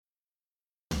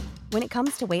When it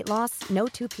comes to weight loss, no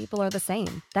two people are the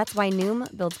same. That's why Noom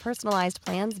builds personalized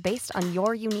plans based on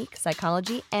your unique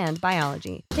psychology and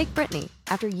biology. Take Brittany.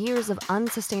 After years of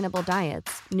unsustainable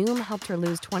diets, Noom helped her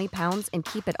lose 20 pounds and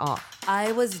keep it off.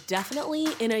 I was definitely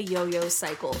in a yo-yo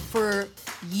cycle for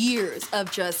years of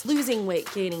just losing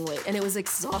weight, gaining weight, and it was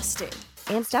exhausting.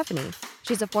 And Stephanie.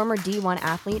 She's a former D1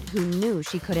 athlete who knew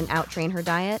she couldn't outtrain her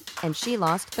diet, and she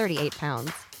lost 38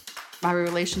 pounds. My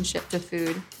relationship to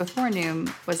food before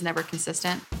Noom was never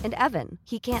consistent. And Evan,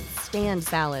 he can't stand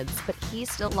salads, but he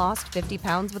still lost 50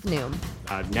 pounds with Noom.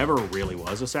 I never really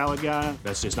was a salad guy.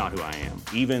 That's just not who I am.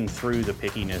 Even through the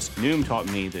pickiness, Noom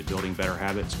taught me that building better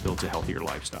habits builds a healthier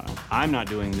lifestyle. I'm not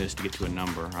doing this to get to a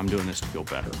number. I'm doing this to feel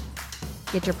better.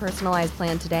 Get your personalized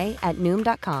plan today at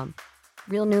Noom.com.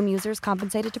 Real Noom users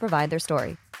compensated to provide their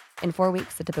story. In 4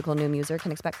 weeks, the typical Noom user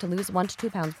can expect to lose 1 to 2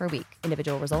 pounds per week.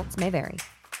 Individual results may vary.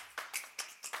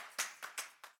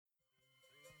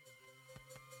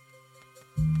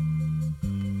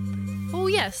 Oh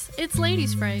yes, it's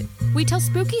Ladies Fright. We tell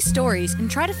spooky stories and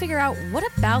try to figure out what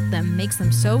about them makes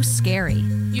them so scary.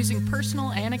 Using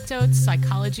personal anecdotes,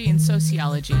 psychology, and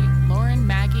sociology, Lauren,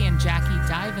 Maggie, and Jackie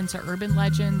dive into urban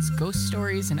legends, ghost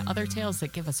stories, and other tales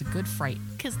that give us a good fright.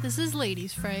 'Cause this is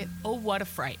Ladies Fright. Oh, what a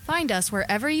fright. Find us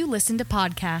wherever you listen to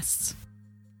podcasts.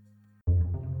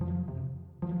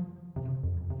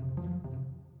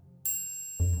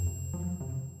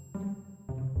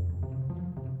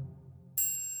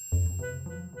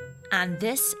 On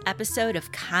this episode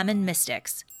of Common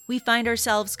Mystics, we find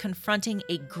ourselves confronting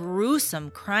a gruesome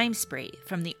crime spree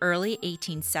from the early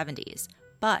 1870s,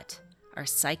 but our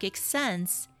psychic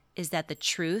sense is that the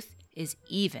truth is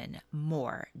even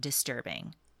more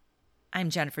disturbing. I'm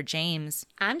Jennifer James.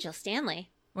 I'm Jill Stanley.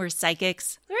 We're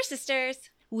psychics. We're sisters.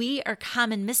 We are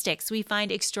common mystics. We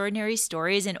find extraordinary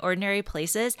stories in ordinary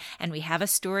places, and we have a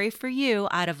story for you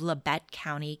out of Labette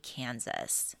County,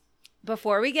 Kansas.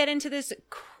 Before we get into this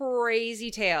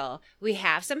crazy tale, we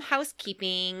have some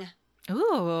housekeeping.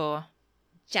 Ooh.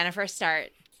 Jennifer, start.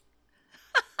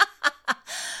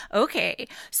 Okay,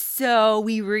 so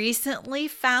we recently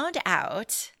found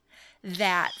out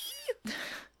that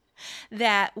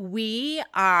we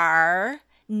are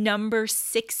number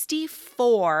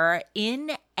 64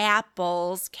 in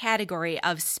Apple's category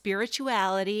of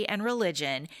spirituality and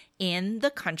religion in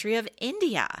the country of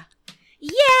India.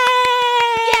 Yay!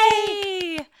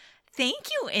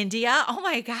 Thank you, India. Oh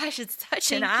my gosh, it's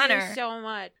such an honor. Thank you so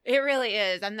much. It really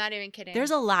is. I'm not even kidding. There's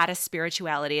a lot of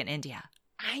spirituality in India.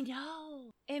 I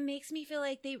know. It makes me feel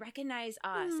like they recognize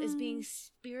us as being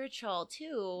spiritual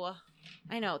too.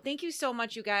 I know. Thank you so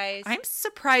much, you guys. I'm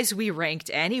surprised we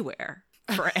ranked anywhere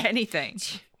for anything.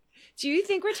 Do you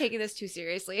think we're taking this too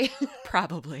seriously?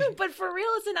 Probably. But for real,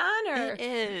 it's an honor. It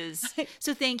is.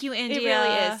 So thank you, India. It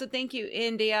really is. So thank you,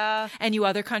 India. And you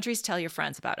other countries, tell your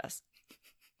friends about us.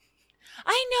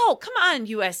 I know. Come on,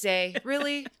 USA.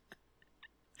 Really?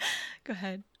 Go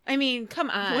ahead. I mean,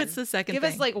 come on. What's the second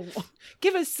thing?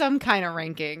 Give us some kind of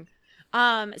ranking.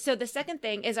 So the second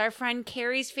thing is our friend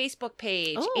Carrie's Facebook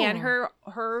page and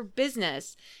her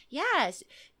business. Yes.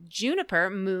 Juniper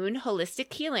Moon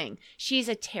Holistic Healing. She's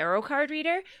a tarot card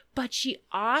reader, but she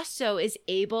also is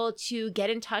able to get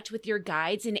in touch with your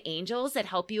guides and angels that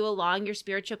help you along your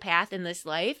spiritual path in this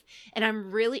life. And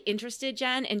I'm really interested,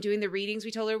 Jen, in doing the readings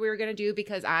we told her we were going to do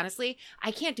because honestly,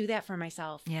 I can't do that for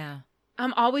myself. Yeah.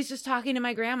 I'm always just talking to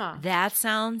my grandma. That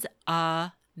sounds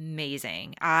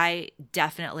amazing. I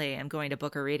definitely am going to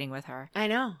book a reading with her. I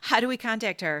know. How do we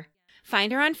contact her?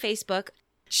 Find her on Facebook,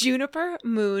 Juniper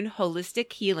Moon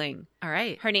Holistic Healing. All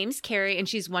right. Her name's Carrie, and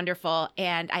she's wonderful,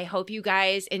 and I hope you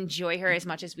guys enjoy her as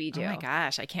much as we do. Oh my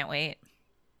gosh, I can't wait.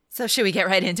 So should we get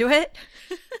right into it?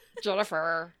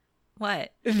 Jennifer.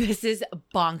 What? This is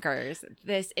bonkers.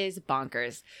 This is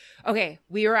bonkers. Okay,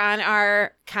 we were on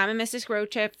our Common Mystics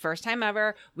road trip, first time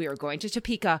ever. We were going to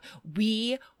Topeka.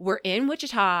 We were in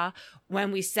Wichita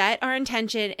when we set our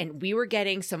intention and we were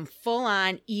getting some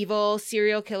full-on evil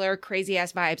serial killer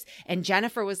crazy-ass vibes. And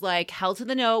Jennifer was like, hell to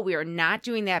the no, we are not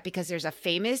doing that because there's a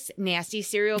famous nasty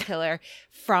serial killer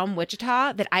from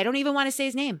Wichita that I don't even want to say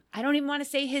his name. I don't even want to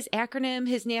say his acronym,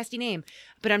 his nasty name.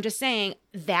 But I'm just saying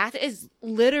that is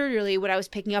literally what I was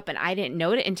picking up, and I didn't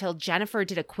note it until Jennifer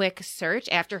did a quick search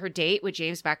after her date with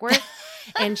James Beckworth.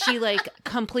 And she like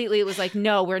completely was like,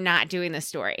 no, we're not doing this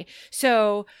story.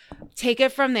 So take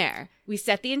it from there. We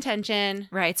set the intention.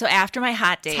 Right. So after my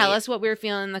hot date. Tell us what we were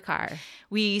feeling in the car.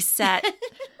 We set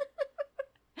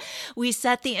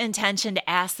the intention to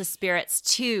ask the spirits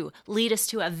to lead us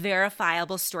to a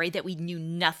verifiable story that we knew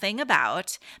nothing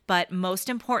about, but most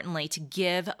importantly, to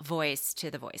give voice to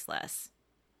the voiceless.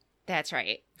 That's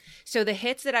right. So the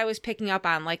hits that I was picking up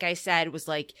on, like I said, was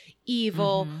like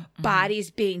evil, bodies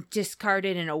being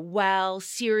discarded in a well,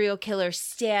 serial killer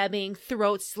stabbing,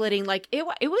 throat slitting. Like it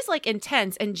was like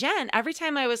intense. And Jen, every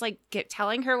time I was like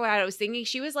telling her what I was thinking,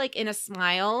 she was like in a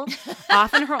smile,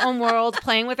 off in her own world,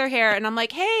 playing with her hair. And I'm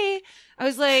like, hey, I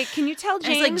was like, can you tell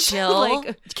James? I was like,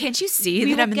 Jill, can't you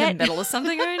see that I'm in the middle of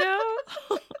something right now?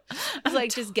 I was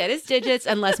like, just get his digits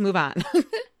and let's move on.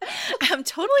 I'm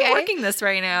totally working this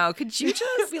right now. Could you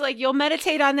just be like, you'll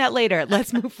meditate on that later.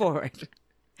 Let's move forward.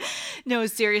 No,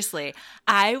 seriously.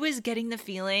 I was getting the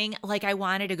feeling like I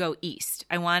wanted to go east.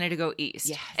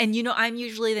 Yes. And I'm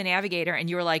usually the navigator, and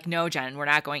you were like, no, Jen, we're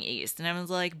not going east. And I was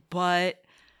like, but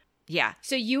yeah.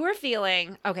 So you were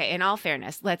feeling, okay, in all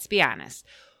fairness, let's be honest.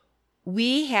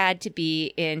 We had to be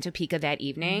in Topeka that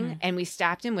evening, and we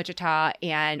stopped in Wichita,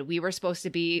 and we were supposed to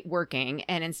be working,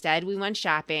 and instead we went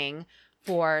shopping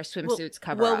for swimsuits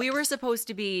cover-ups. Well, we were supposed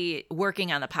to be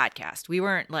working on the podcast. We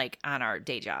weren't like on our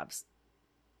day jobs.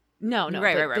 No.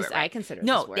 Right. I consider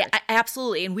this work. Yeah,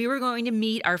 absolutely. And we were going to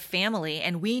meet our family,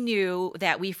 and we knew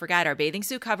that we forgot our bathing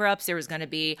suit cover-ups. There was going to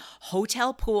be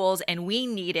hotel pools, and we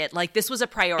needed, like, this was a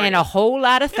priority. And a whole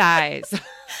lot of thighs.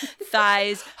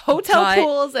 Hotel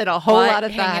pools, and a whole lot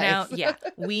of thighs. Hanging out. Yeah.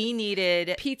 We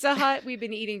needed Pizza Hut. We've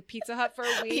been eating Pizza Hut for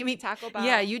a week. You mean Taco Bell.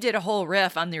 Yeah, you did a whole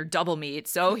riff on your double meat.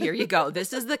 So here you go.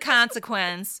 This is the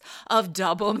consequence of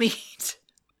double meat.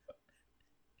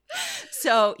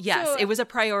 So, yes, it was a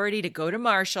priority to go to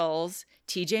Marshall's,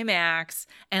 TJ Maxx,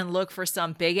 and look for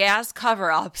some big-ass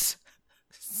cover-ups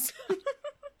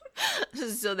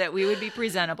so that we would be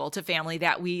presentable to family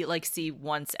that we, like, see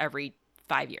once every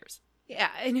 5 years. Yeah,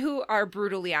 and who are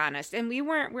brutally honest. And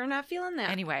we're not feeling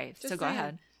that. Anyway, so go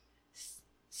ahead.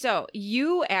 So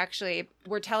you actually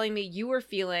were telling me you were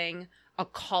feeling a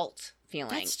cult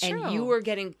feeling. That's true. And you were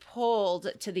getting pulled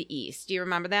to the east. Do you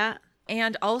remember that?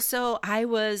 And also, I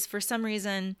was, for some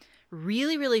reason,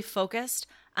 really, really focused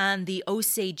on the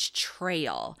Osage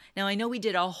Trail. Now, I know we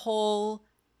did a whole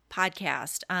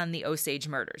podcast on the Osage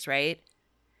murders, right?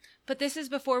 But this is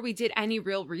before we did any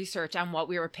real research on what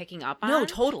we were picking up on. No,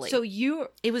 totally. So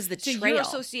it was the trail. Your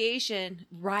association,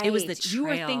 right? It was the trail. You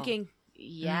were thinking,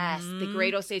 yes, the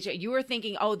Great Osage. You were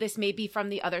thinking, oh, this may be from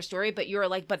the other story, but you were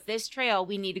like, but this trail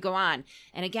we need to go on.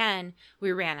 And again,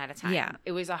 we ran out of time. Yeah,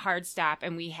 it was a hard stop,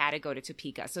 and we had to go to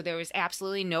Topeka. So there was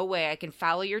absolutely no way I can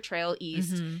follow your trail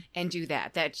east and do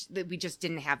that. That we just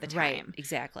didn't have the time. Right,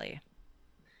 exactly.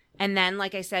 And then,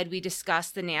 like I said, we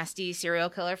discussed the nasty serial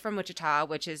killer from Wichita,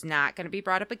 which is not going to be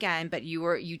brought up again, but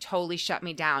you totally shut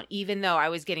me down, even though I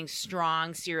was getting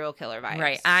strong serial killer vibes.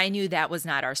 Right. I knew that was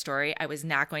not our story. I was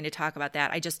not going to talk about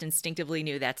that. I just instinctively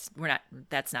knew that's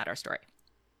not our story.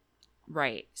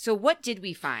 Right. So what did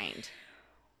we find?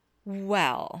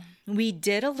 Well, we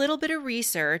did a little bit of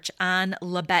research on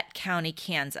Labette County,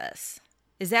 Kansas.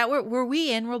 Is that were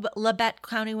we in Labette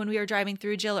County when we were driving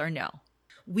through, Jill, or no?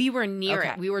 We were near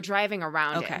it. We were driving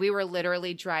around it. We were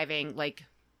literally driving like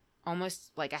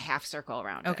almost like a half circle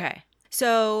around it. Okay.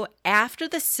 So after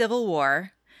the Civil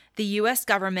War, the U.S.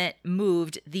 government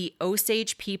moved the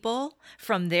Osage people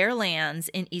from their lands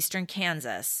in eastern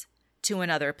Kansas to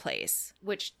another place.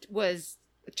 Which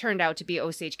turned out to be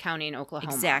Osage County in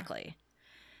Oklahoma. Exactly.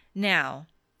 Now,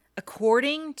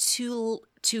 according to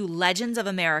Legends of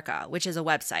America, which is a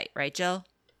website, right, Jill?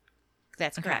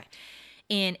 That's correct.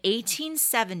 In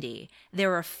 1870, there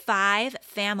were 5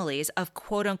 families of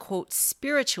quote-unquote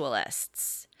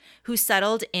spiritualists who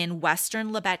settled in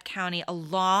western Labette County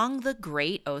along the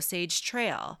Great Osage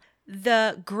Trail.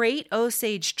 The Great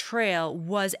Osage Trail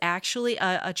was actually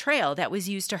a trail that was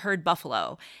used to herd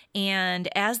buffalo. And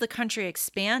as the country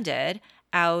expanded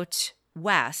out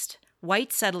west,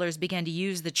 white settlers began to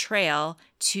use the trail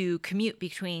to commute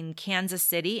between Kansas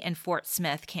City and Fort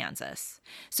Smith, Kansas.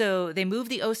 So they moved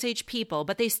the Osage people,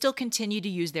 but they still continued to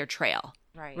use their trail.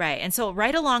 Right. And so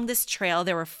right along this trail,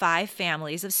 there were 5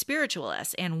 families of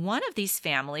spiritualists. And one of these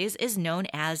families is known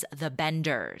as the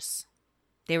Benders.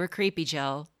 They were creepy,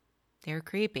 Jill. They were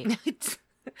creepy.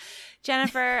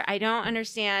 Jennifer, I don't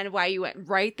understand why you went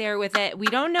right there with it. We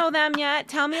don't know them yet.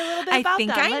 Tell me a little bit about them.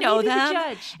 I think I know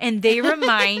them. And they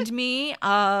remind me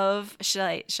of, should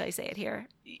I say it here?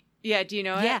 Yeah, do you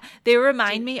know it? Yeah, they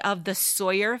remind me of the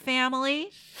Sawyer family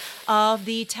of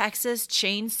the Texas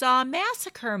Chainsaw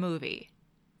Massacre movie.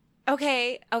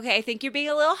 Okay. I think you're being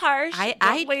a little harsh.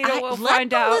 We'll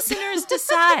find out. Listeners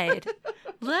decide.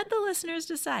 Let the listeners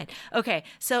decide. Okay,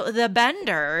 so the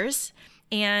Benders.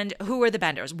 And who were the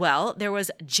Benders? Well, there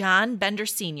was John Bender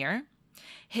Sr.,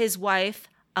 his wife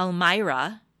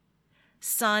Elmira,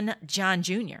 son John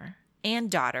Jr., and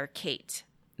daughter Kate.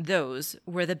 Those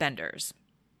were the Benders.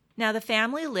 Now, the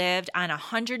family lived on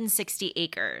 160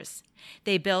 acres.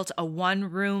 They built a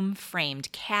one-room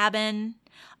framed cabin,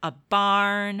 a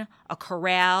barn, a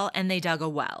corral, and they dug a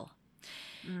well.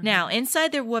 Now,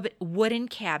 inside their wooden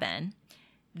cabin,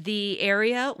 the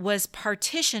area was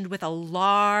partitioned with a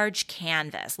large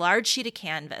sheet of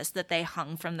canvas that they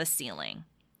hung from the ceiling.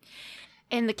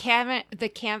 And the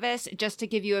canvas, just to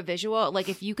give you a visual, like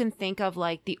if you can think of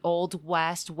like the Old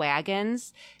West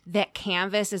wagons, that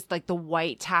canvas is like the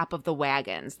white top of the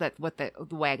wagons, that what the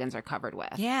wagons are covered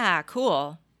with. Yeah,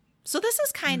 cool. So this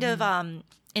is kind of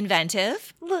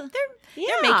inventive.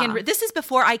 They're making, this is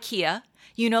before IKEA.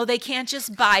 You know, they can't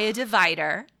just buy a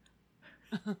divider.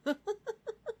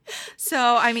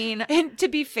 So, I mean, and to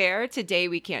be fair, today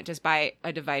we can't just buy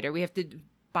a divider. We have to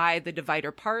buy the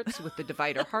divider parts with the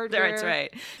divider hardware. That's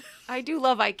right. I do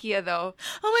love IKEA though.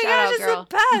 Oh my gosh, it's the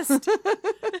best.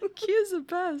 IKEA's the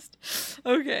best.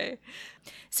 Okay.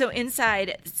 So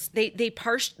inside, they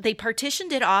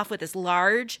partitioned it off with this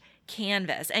large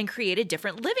canvas and created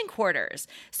different living quarters.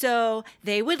 So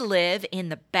they would live in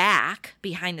the back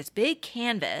behind this big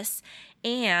canvas,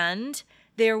 and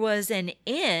there was an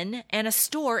inn and a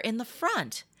store in the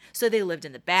front. So they lived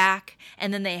in the back,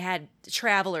 and then they had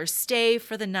travelers stay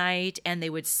for the night, and they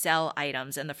would sell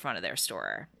items in the front of their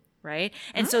store, right?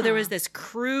 And so there was this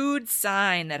crude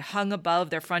sign that hung above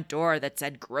their front door that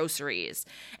said groceries.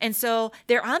 And so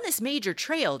they're on this major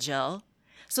trail, Jill.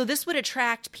 So this would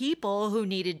attract people who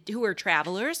were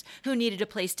travelers, who needed a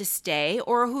place to stay,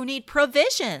 or who need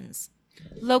provisions.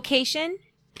 Location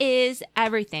is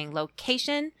everything.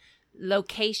 Location,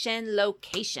 location,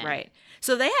 location. Right.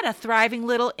 So they had a thriving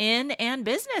little inn and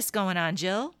business going on,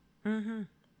 Jill. Mm-hmm.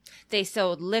 They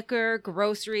sold liquor,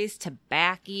 groceries,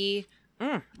 tobacco,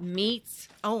 meats,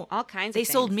 all kinds of things. They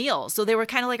sold meals. So they were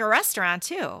kind of like a restaurant,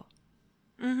 too.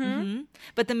 Mm-hmm.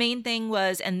 But the main thing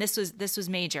was, and this was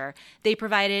major, they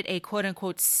provided a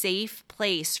quote-unquote safe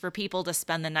place for people to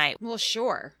spend the night. Well,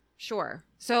 sure.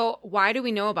 So why do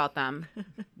we know about them?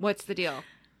 What's the deal?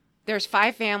 There's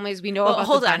 5 families we know about.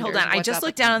 Hold on. I just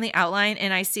looked down on the outline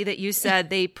and I see that you said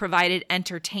they provided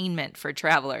entertainment for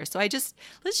travelers. So let's just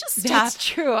stop. That's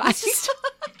true. Let's just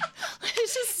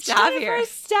stop here.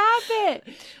 Stop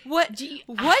it.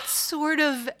 What sort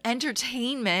of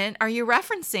entertainment are you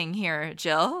referencing here,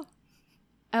 Jill?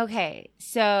 Okay,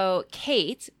 so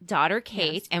daughter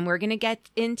Kate, yes. And we're going to get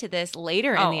into this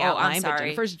later in the outline. I'm sorry. But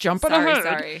Jennifer's jumping ahead.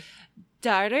 Sorry.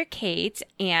 Daughter Kate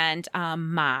and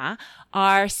Ma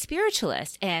are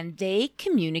spiritualists, and they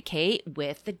communicate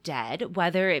with the dead,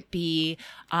 whether it be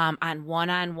on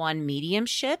one-on-one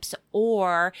mediumships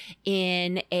or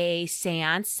in a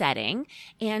seance setting.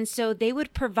 And so they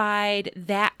would provide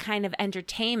that kind of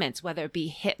entertainment, whether it be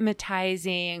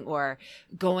hypnotizing or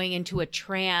going into a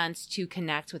trance to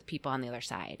connect with people on the other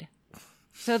side.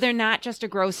 So they're not just a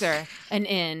grocer, an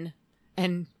inn,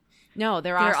 and no,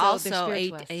 they're also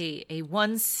a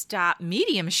one-stop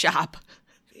medium shop.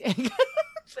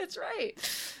 That's right.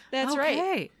 That's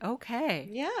right. Okay.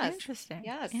 Yes. Interesting.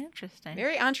 Yes. Interesting.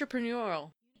 Very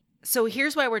entrepreneurial. So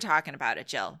here's why we're talking about it,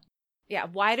 Jill. Yeah.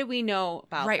 Why do we know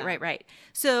about them? Right.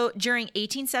 So during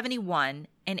 1871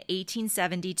 and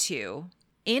 1872,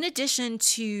 in addition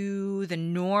to the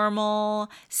normal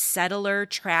settler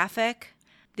traffic,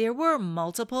 there were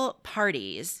multiple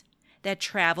parties that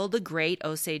traveled the Great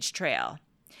Osage Trail,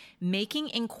 making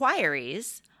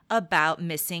inquiries about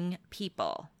missing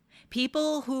people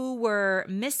who were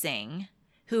missing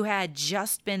who had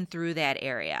just been through that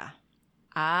area.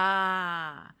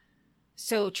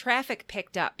 So traffic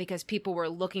picked up because people were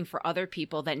looking for other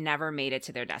people that never made it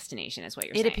to their destination, is what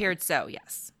you're saying. It appeared so,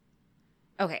 yes.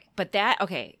 Okay, but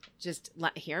just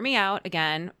hear me out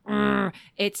again.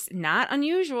 It's not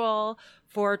unusual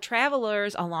for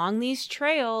travelers along these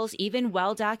trails, even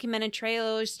well-documented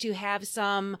trailers, to have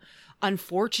some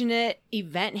unfortunate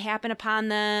event happen upon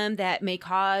them that may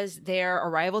cause their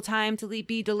arrival time to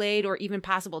be delayed or even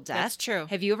possible death. That's true.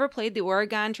 Have you ever played the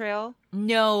Oregon Trail?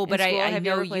 No, but I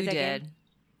know you did. Game?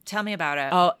 Tell me about it.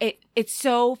 Oh, it's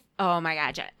so, oh my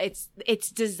God. It's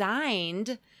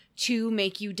designed to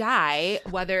make you die,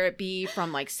 whether it be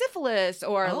from like syphilis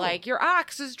or like your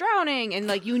ox is drowning and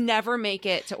like you never make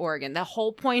it to Oregon. The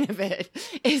whole point of it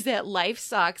is that life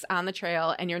sucks on the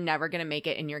trail and you're never going to make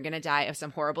it and you're going to die of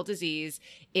some horrible disease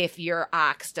if your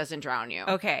ox doesn't drown you.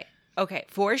 Okay,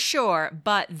 for sure.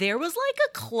 But there was like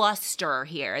a cluster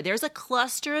here. There's a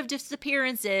cluster of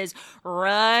disappearances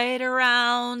right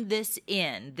around this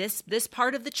inn, this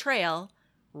part of the trail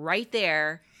right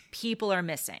there. People are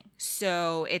missing.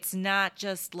 So it's not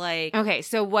just like... Okay,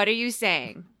 so what are you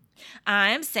saying?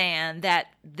 I'm saying that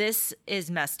this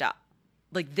is messed up.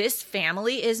 Like, this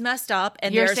family is messed up,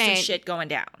 and You're there's some saying- shit going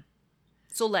down.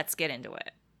 So let's get into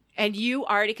it. And you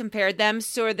already compared them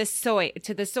to the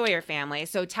Sawyer family.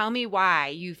 So tell me why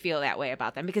you feel that way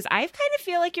about them. Because I kind of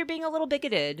feel like you're being a little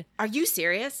bigoted. Are you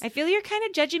serious? I feel you're kind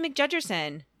of Judgy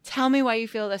McJudgerson. Tell me why you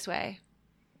feel this way.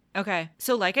 Okay.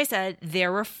 So like I said,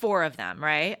 there were 4 of them,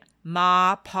 right?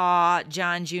 Ma, Pa,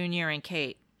 John Jr., and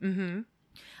Kate. Mm-hmm.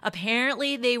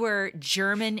 Apparently, they were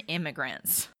German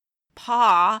immigrants.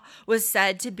 Pa was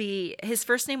said to be, his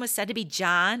first name was said to be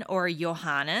John or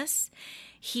Johannes.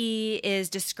 He is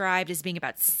described as being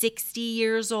about 60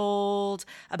 years old,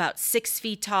 about 6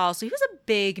 feet tall. So he was a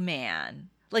big man.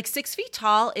 Like 6 feet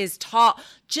tall is tall.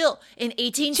 Jill, in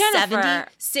 1870,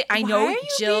 Jennifer, I know, why are you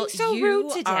Jill, being so you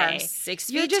rude today? are 6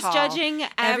 feet tall. You're just judging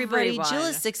Everybody, everyone. Jill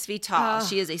is 6 feet tall.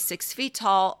 She is a 6 foot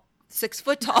tall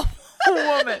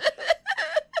woman.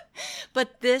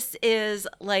 But this is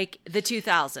like the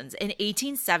 2000s. In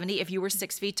 1870, if you were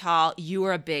 6 feet tall, you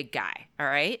were a big guy. All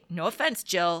right? No offense,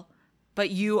 Jill, but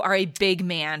you are a big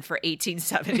man for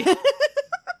 1870.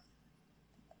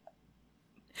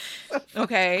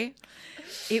 Okay?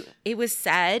 It was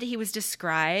said he was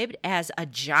described as a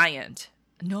giant.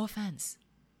 No offense.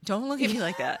 Don't look at me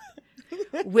like that.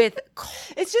 With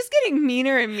It's just getting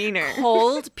meaner and meaner.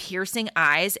 cold, piercing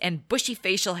eyes and bushy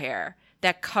facial hair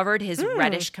that covered his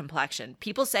reddish complexion.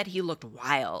 People said he looked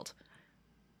wild.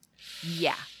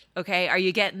 Yeah. Okay. Are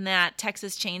you getting that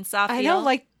Texas chainsaw feel? I know,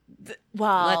 like,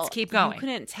 well, Let's keep going. You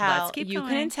couldn't tell. Let's keep you going.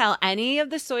 couldn't tell any of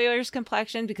the Sawyer's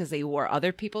complexion because they wore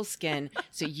other people's skin.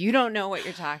 So you don't know what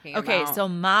you're talking about. Okay. So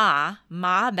Ma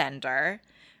Bender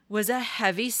was a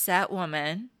heavy set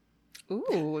woman.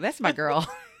 Ooh, that's my girl.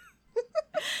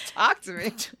 Talk to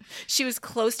me. She was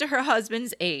close to her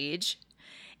husband's age.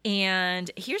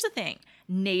 And here's the thing.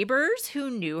 Neighbors who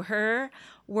knew her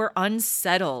were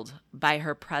unsettled by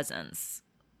her presence.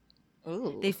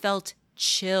 Ooh. They felt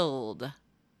chilled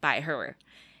by her.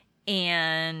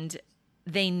 And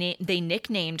they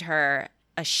nicknamed her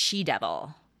a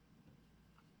she-devil.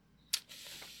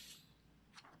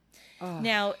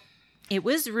 Now, it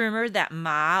was rumored that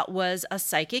Ma was a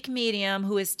psychic medium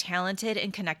who was talented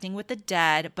in connecting with the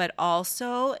dead, but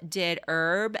also did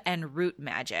herb and root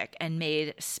magic and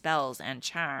made spells and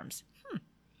charms.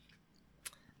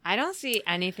 I don't see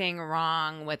anything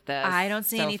wrong with this. I don't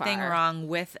see so anything far. wrong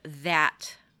with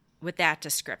that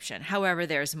description. However,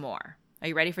 there's more. Are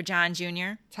you ready for John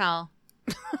Jr.? Tell.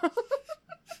 I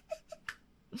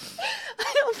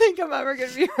don't think I'm ever going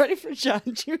to be ready for John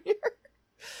Jr.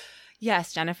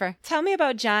 Yes, Jennifer. Tell me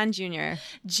about John Jr.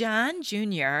 John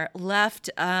Jr.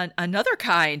 left another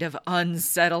kind of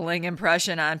unsettling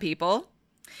impression on people.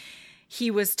 He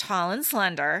was tall and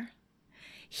slender.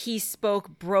 He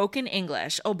spoke broken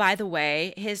English. Oh, by the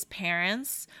way, his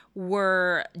parents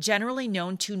were generally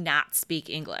known to not speak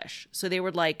English. So they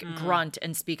would grunt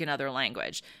and speak another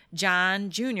language. John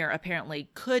Jr. apparently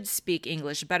could speak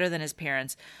English better than his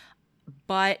parents,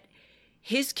 but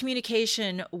his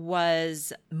communication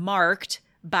was marked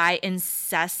by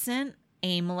incessant,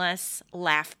 aimless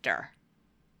laughter.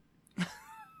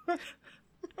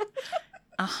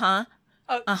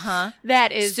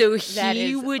 That is So that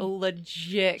he is would-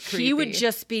 legit creepy. He would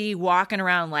just be walking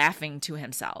around laughing to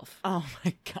himself. Oh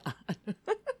my God.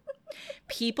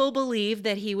 People believed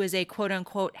that he was a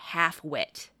quote-unquote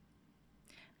half-wit.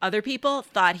 Other people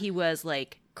thought he was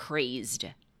crazed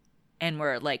and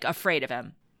were afraid of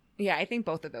him. Yeah, I think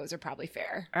both of those are probably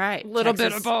fair. All right. Little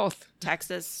bit of both.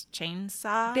 Texas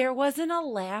chainsaw. There wasn't a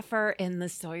laugher in the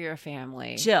Sawyer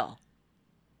family. Jill.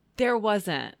 There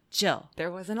wasn't. Jill.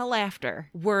 There wasn't a laughter.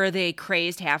 Were they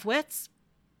crazed half-wits?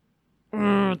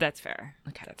 That's fair.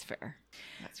 Okay. That's fair.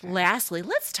 That's fair. Lastly,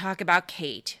 let's talk about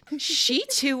Kate. She,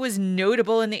 too, was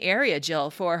notable in the area,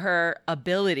 Jill, for her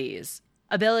abilities.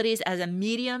 Abilities as a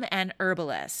medium and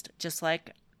herbalist, just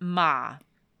like Ma.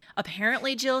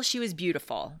 Apparently, Jill, she was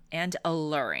beautiful and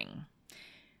alluring.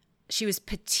 She was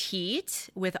petite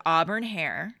with auburn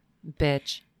hair.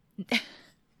 Bitch.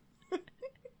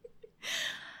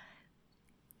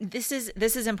 This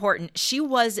is important. She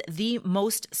was the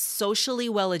most socially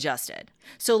well-adjusted.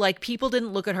 So, people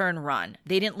didn't look at her and run.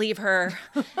 They didn't leave her.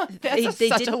 That's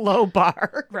such a low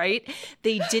bar. Right?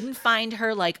 They didn't find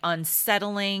her,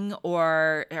 unsettling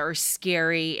or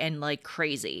scary and,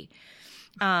 crazy.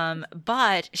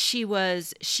 But she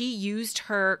used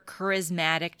her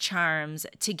charismatic charms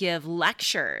to give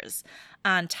lectures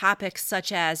on topics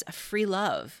such as free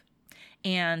love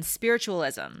and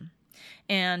spiritualism.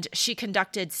 And she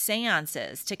conducted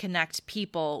seances to connect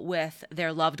people with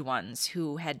their loved ones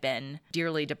who had been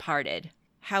dearly departed.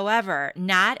 However,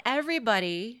 not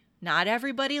everybody Not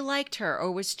everybody liked her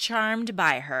or was charmed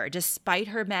by her, despite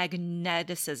her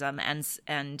magnetism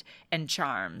and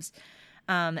charms.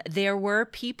 There were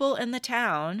people in the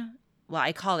town. Well,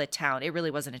 I call it town. It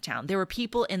really wasn't a town. There were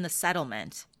people in the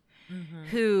settlement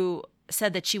who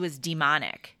said that she was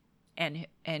demonic and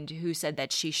who said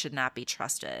that she should not be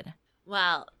trusted.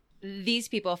 Well, these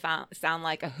people sound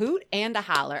like a hoot and a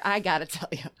holler. I got to tell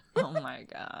you. Oh, my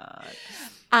God.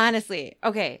 Honestly.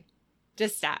 Okay.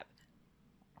 Just stop.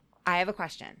 I have a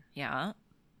question. Yeah.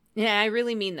 Yeah, I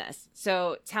really mean this.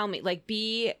 So tell me, like,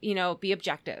 be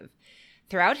objective.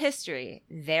 Throughout history,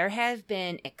 there have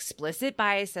been explicit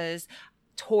biases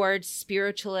towards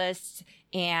spiritualists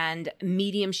and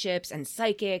mediumships and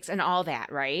psychics and all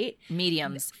that, right?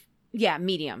 Mediums. Yeah,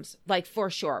 mediums, like for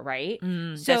sure, right?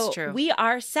 So That's true. We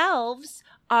ourselves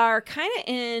are kind of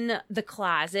in the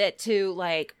closet to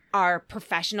like our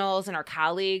professionals and our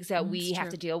colleagues that we have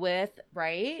to deal with,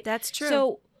 right? That's true.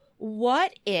 So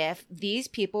what if these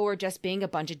people were just being a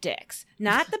bunch of dicks?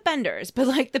 Not the benders, but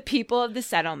like the people of the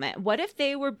settlement. What if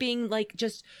they were being like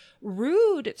just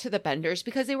rude to the benders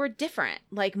because they were different,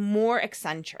 like more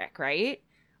eccentric, right?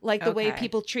 Like the way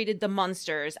people treated the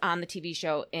Munsters on the TV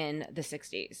show in the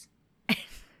 60s.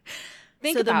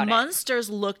 Think so about the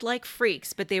Munsters looked like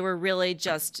freaks, but they were really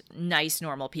just nice,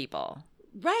 normal people.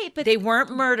 Right, but they weren't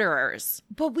murderers.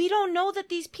 But we don't know that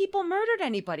these people murdered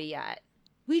anybody yet.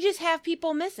 We just have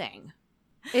people missing.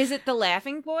 Is it the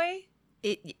laughing boy?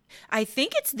 I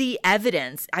think it's the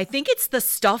evidence. I think it's the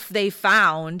stuff they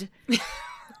found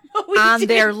on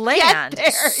their land.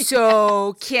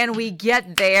 So can we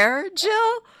get there,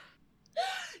 Jill?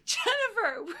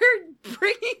 Jennifer, we're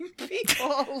bringing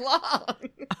people along.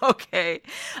 Okay.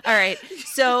 All right.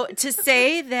 So to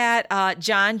say that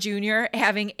John Jr.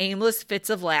 having aimless fits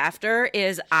of laughter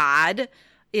is odd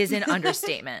is an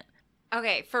understatement.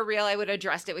 Okay, for real, I would have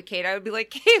addressed it with Kate. I would be like,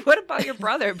 Kate, what about your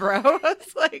brother, bro?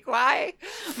 It's like, why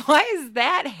is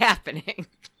that happening?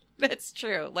 That's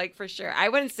true, like for sure. I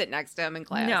wouldn't sit next to him in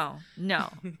class. No.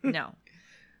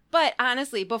 But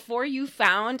honestly, before you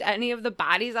found any of the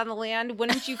bodies on the land,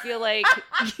 wouldn't you feel like,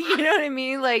 you know what I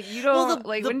mean? Like you don't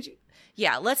wouldn't you?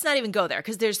 Yeah, let's not even go there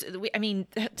because there's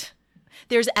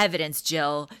evidence,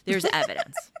 Jill. There's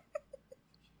evidence.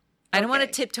 I don't want to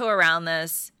tiptoe around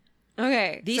this.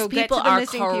 Okay. These people are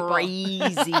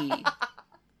crazy.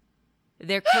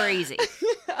 They're crazy.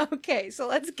 Okay, so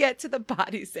let's get to the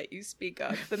bodies that you speak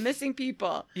of. The missing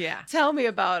people. Yeah. Tell me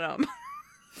about them.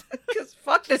 Because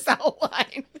fuck this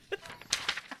outline.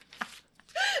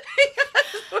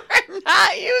 We're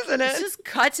not using it. Let's just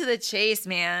cut to the chase,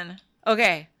 man.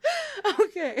 Okay.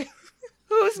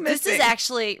 Who's missing? This is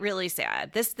actually really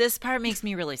sad. This part makes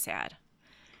me really sad.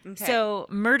 Okay. So,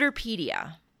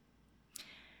 Murderpedia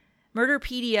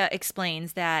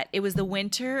explains that it was the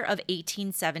winter of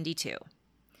 1872,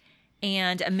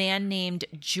 and a man named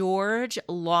George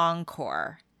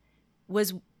Longcore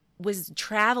was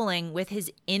traveling with his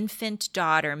infant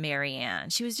daughter, Mary Ann.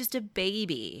 She was just a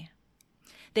baby.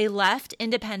 They left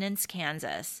Independence,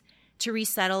 Kansas, to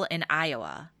resettle in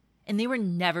Iowa, and they were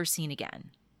never seen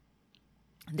again.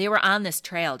 They were on this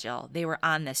trail, Jill. They were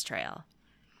on this trail.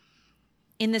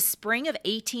 In the spring of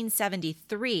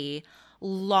 1873,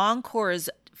 Longcore's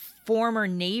former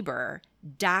neighbor,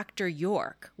 Dr.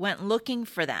 York, went looking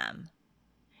for them.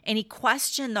 And he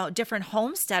questioned the different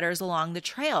homesteaders along the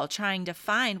trail, trying to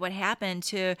find what happened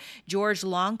to George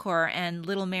Longcore and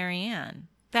little Mary Ann.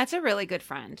 That's a really good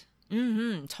friend.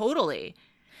 Mm-hmm, totally.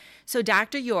 So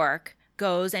Dr. York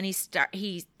goes and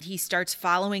he starts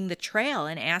following the trail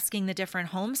and asking the different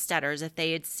homesteaders if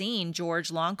they had seen George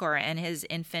Longcore and his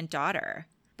infant daughter.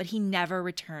 But he never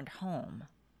returned home.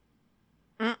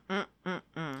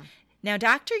 Now,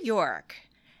 Dr. York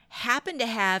happened to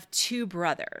have two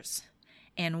brothers,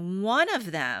 and one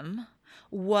of them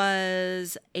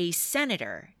was a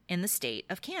senator in the state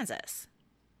of Kansas.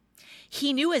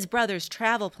 He knew his brother's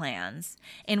travel plans,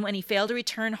 and when he failed to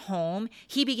return home,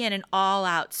 he began an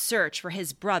all-out search for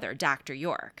his brother, Dr.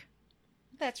 York.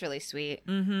 That's really sweet.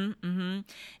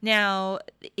 Now,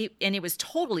 it was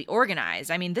totally organized.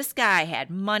 I mean, this guy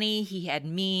had money, he had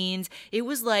means. It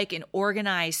was like an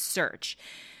organized search.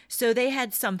 So they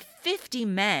had some 50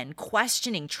 men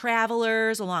questioning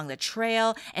travelers along the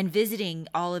trail and visiting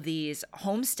all of these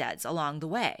homesteads along the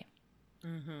way.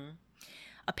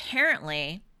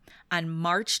 Apparently, on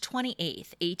March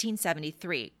 28th,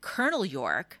 1873, Colonel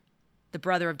York, the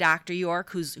brother of Dr. York,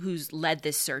 who's led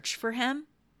this search for him,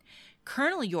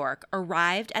 Colonel York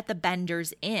arrived at the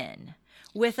Bender's Inn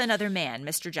with another man,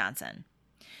 Mr. Johnson.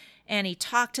 And he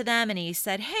talked to them and he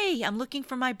said, "Hey, I'm looking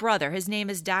for my brother. His name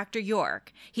is Dr.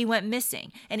 York. He went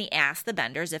missing." And he asked the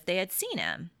Benders if they had seen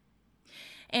him.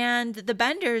 And the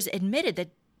Benders admitted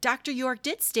that Dr. York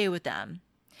did stay with them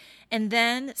and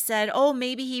then said, oh,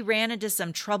 maybe he ran into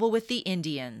some trouble with the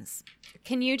Indians.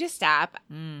 Can you just stop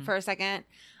for a second?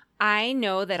 I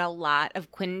know that a lot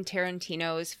of Quentin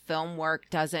Tarantino's film work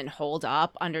doesn't hold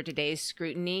up under today's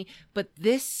scrutiny, but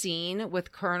this scene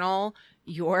with Colonel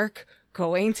York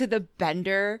going to the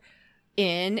Bender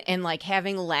Inn and like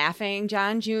having Laughing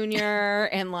John Jr.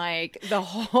 and like the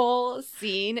whole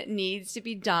scene needs to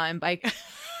be done by...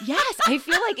 Yes, I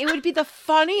feel like it would be the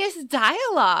funniest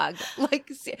dialogue.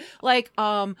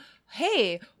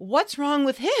 Hey, what's wrong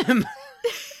with him?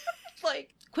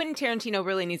 Like, Quentin Tarantino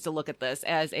really needs to look at this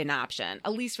as an option,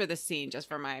 at least for the scene, just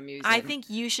for my amusement. I think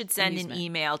you should send an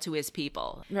email to his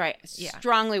people. Right. Yeah.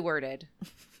 Strongly worded.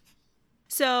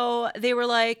 So they were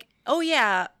like, oh,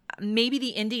 yeah, maybe the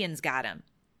Indians got him.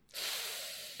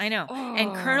 I know. Oh.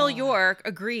 And Colonel York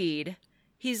agreed.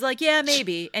 He's like, yeah,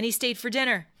 maybe. And he stayed for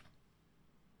dinner.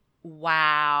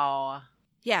 Wow.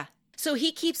 Yeah. So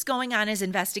he keeps going on his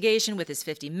investigation with his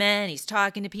 50 men. He's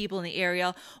talking to people in the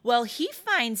area. Well, he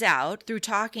finds out through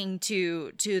talking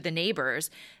to the neighbors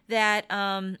that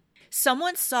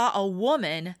someone saw a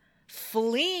woman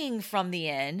fleeing from the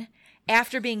inn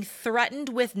after being threatened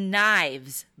with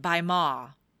knives by Ma.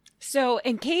 So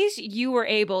in case you were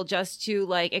able just to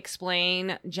like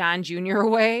explain John Jr.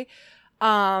 away,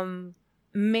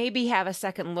 maybe have a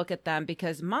second look at them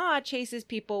because Ma chases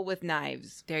people with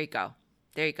knives. There you go.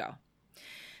 There you go.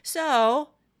 So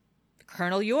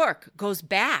Colonel York goes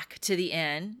back to the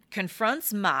inn,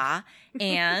 confronts Ma,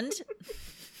 and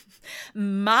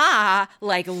Ma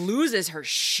like loses her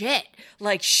shit.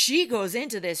 Like she goes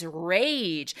into this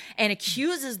rage and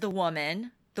accuses the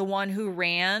woman, the one who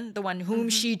ran, the one whom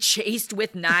she chased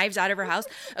with knives out of her house,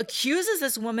 accuses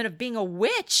this woman of being a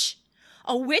witch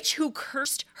who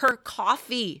cursed her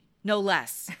coffee, no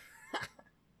less.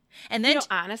 And then,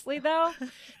 honestly, though,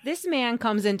 this man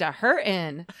comes into her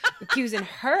inn, accusing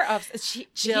her of... he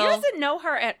doesn't know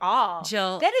her at all.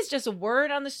 Jill. That is just a word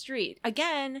on the street.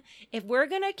 Again, if we're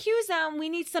going to accuse them, we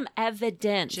need some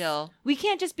evidence. Jill. We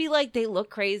can't just be like, they look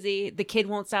crazy, the kid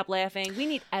won't stop laughing. We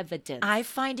need evidence. I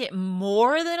find it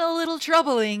more than a little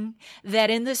troubling that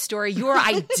in this story, you're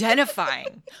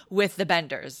identifying with the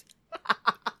Benders.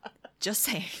 Just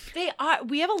saying. They are.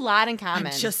 We have a lot in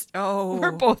common.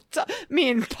 We're both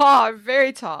me and Pa are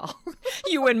very tall.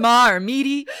 You and Ma are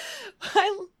meaty.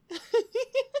 You are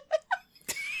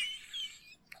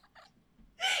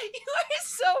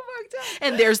so fucked up.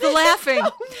 And there's the laughing.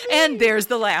 And there's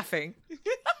the laughing.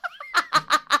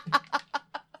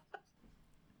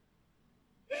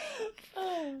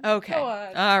 Okay.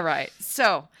 All right.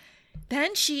 So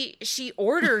then she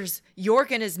orders York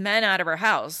and his men out of her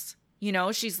house. You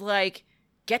know, she's like,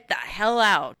 get the hell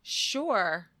out.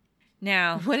 Sure.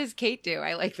 Now, what does Kate do?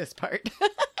 I like this part.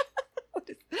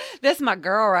 That's my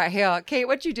girl right here. Kate,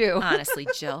 what you do? Honestly,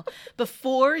 Jill,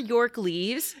 before York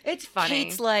leaves, it's funny.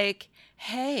 Kate's like,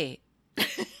 hey.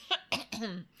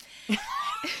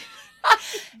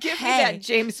 Give me that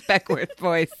James Beckworth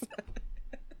voice.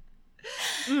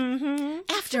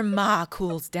 After Ma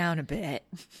cools down a bit,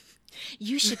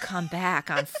 you should come back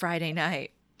on Friday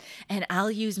night. And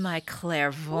I'll use my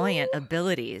clairvoyant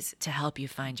abilities to help you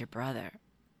find your brother.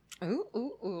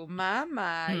 Ooh,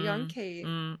 my, young Kate.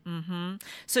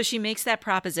 So she makes that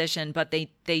proposition, but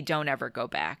they don't ever go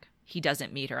back. He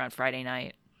doesn't meet her on Friday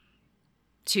night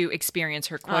to experience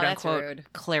her quote-unquote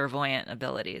clairvoyant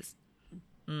abilities.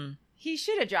 He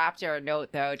should have dropped her a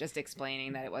note, though, just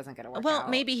explaining that it wasn't going to work out. Well,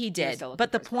 maybe he did.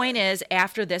 But the point is,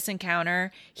 after this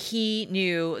encounter, he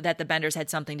knew that the Benders had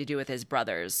something to do with his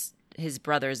brother's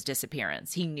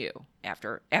disappearance. He knew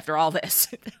after all this.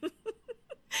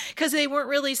 Because they weren't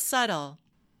really subtle.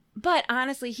 But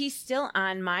honestly, he's still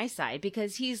on my side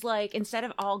because he's like, instead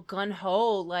of all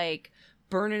gung-ho, like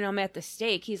burning them at the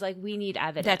stake, he's like, we need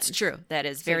evidence. That's true. That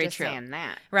is very true. Saying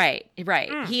that. Right.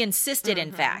 He insisted,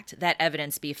 in fact, that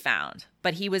evidence be found,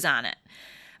 but he was on it.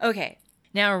 Okay.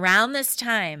 Now, around this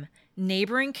time,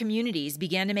 neighboring communities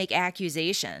began to make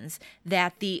accusations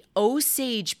that the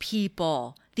Osage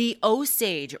people, the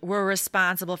Osage, were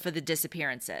responsible for the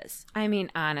disappearances. I mean,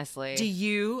 honestly. Do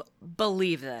you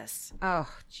believe this? Oh,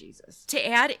 Jesus. To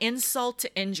add insult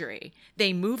to injury,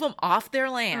 they move them off their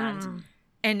land,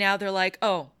 and now they're like,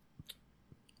 oh,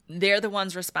 they're the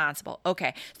ones responsible.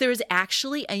 Okay. There was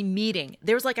actually a meeting.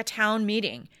 There was like a town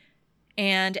meeting,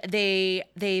 and they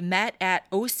met at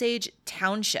Osage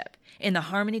Township in the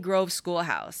Harmony Grove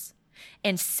Schoolhouse.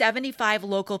 And 75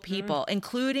 local people,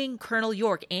 including Colonel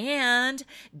York and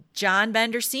John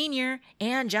Bender Sr.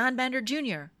 and John Bender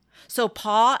Jr. So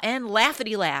Pa and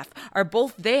Laugh-a-Dee-Laugh are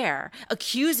both there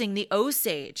accusing the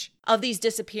Osage of these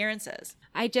disappearances.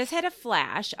 I just had a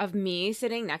flash of me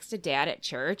sitting next to Dad at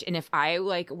church, and if I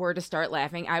were to start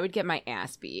laughing, I would get my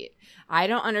ass beat. I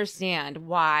don't understand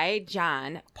why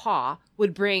John Paw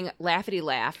would bring Laffity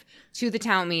Laugh to the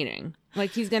town meeting.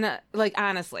 He's gonna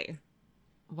honestly.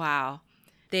 Wow.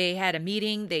 They had a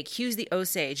meeting. They accused the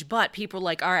Osage, but people were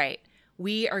like, all right,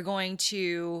 we are going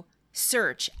to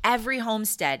search every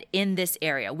homestead in this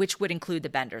area, which would include the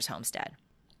Bender's homestead.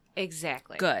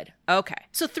 Exactly. Good. Okay.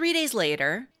 So 3 days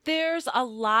later. There's a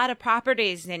lot of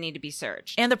properties that need to be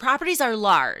searched. And the properties are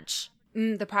large.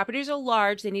 The properties are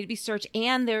large. They need to be searched.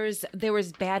 And there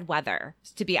was bad weather,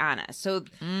 to be honest. So.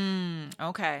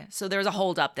 Okay. So there's a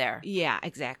hold up there. Yeah,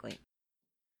 exactly.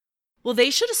 Well,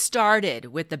 they should have started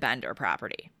with the Bender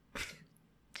property.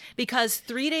 Because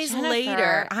 3 days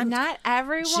later. Not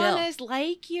everyone Jill. is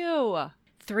like you.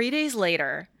 3 days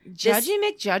later. Judgy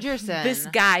McJudgerson. This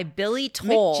guy, Billy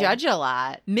Toll. McJudge a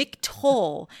lot. Mick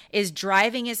Toll is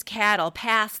driving his cattle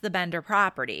past the Bender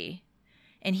property.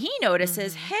 And he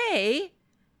notices, hey,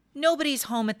 nobody's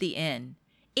home at the inn.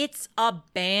 It's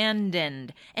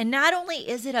abandoned. And not only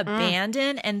is it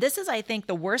abandoned, and this is, I think,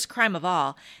 the worst crime of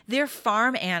all, their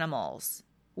farm animals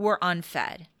were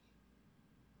unfed.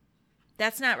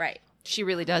 That's not right. She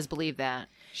really does believe that.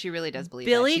 She really does believe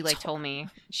Billy that. She told me.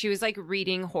 She was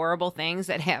reading horrible things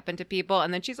that happen to people,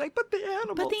 and then she's like, but the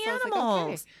animals. But the So I was animals.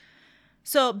 like, okay.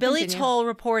 So Billy Continue. Toll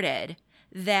reported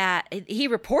that he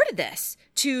reported this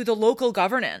to the local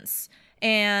governance.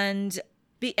 And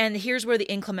here's where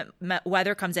the inclement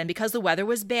weather comes in. Because the weather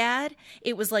was bad,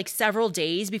 it was several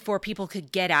days before people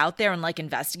could get out there and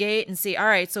investigate and see, all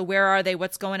right, so where are they?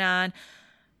 What's going on?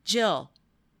 Jill,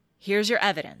 here's your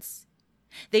evidence.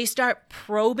 They start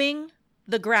probing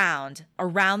the ground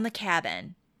around the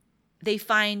cabin. They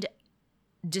find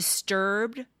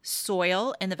disturbed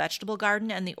soil in the vegetable garden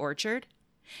and the orchard.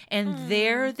 And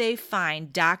there they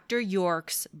find Dr.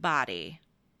 York's body.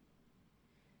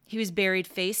 He was buried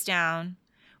face down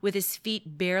with his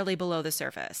feet barely below the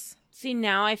surface. See,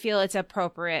 now I feel it's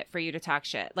appropriate for you to talk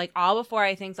shit. All before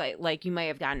I think like you might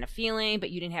have gotten a feeling, but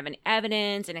you didn't have any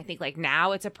evidence. And I think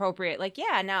now it's appropriate.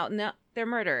 No, they're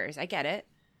murderers. I get it.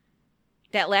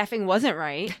 That laughing wasn't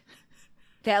right.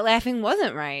 That laughing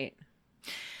wasn't right.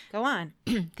 Go on.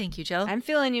 Thank you, Jill. I'm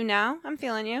feeling you now. I'm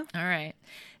feeling you. All right.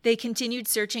 They continued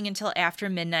searching until after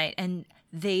midnight, and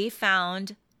they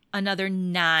found another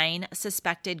 9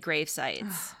 suspected grave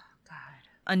sites. Oh, God.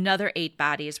 Another 8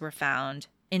 bodies were found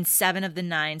in 7 of the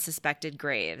 9 suspected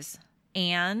graves.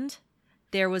 And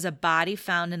there was a body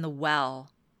found in the well,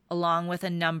 along with a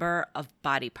number of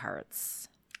body parts.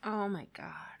 Oh, my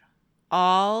God.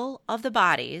 All of the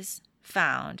bodies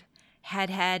found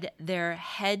had their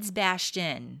heads bashed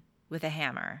in with a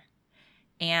hammer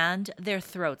and their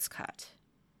throats cut.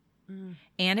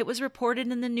 And it was reported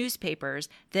in the newspapers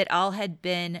that all had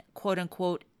been, quote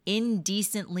unquote,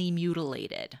 indecently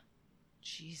mutilated.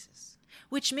 Jesus.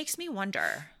 Which makes me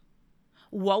wonder,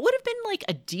 what would have been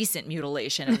a decent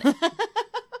mutilation?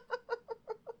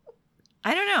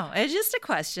 I don't know. It's just a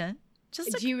question.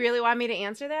 Do you really want me to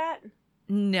answer that?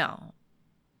 No.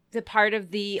 The part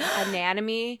of the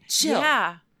anatomy? Jill.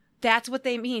 Yeah. That's what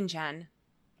they mean, Jen.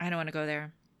 I don't want to go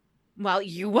there. Well,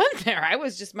 you went there.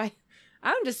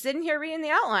 I'm just sitting here reading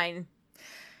the outline.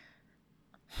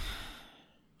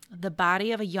 The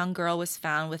body of a young girl was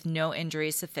found with no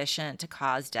injuries sufficient to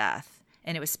cause death,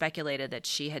 and it was speculated that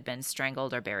she had been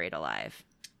strangled or buried alive.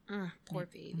 Poor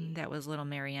baby. That was little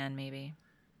Marianne, maybe.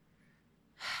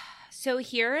 So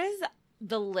here is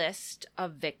the list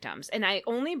of victims, and I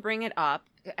only bring it up,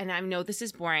 and I know this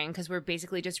is boring because we're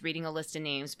basically just reading a list of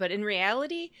names, but in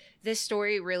reality, this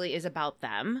story really is about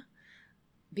them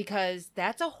because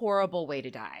that's a horrible way to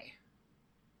die.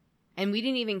 And we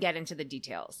didn't even get into the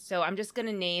details. So I'm just going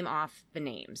to name off the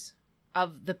names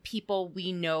of the people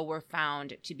we know were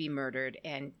found to be murdered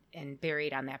and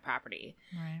buried on that property.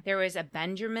 Right. There was a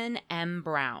Benjamin M.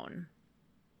 Brown.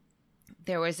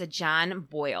 There was a John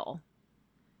Boyle.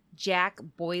 Jack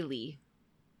Boyley,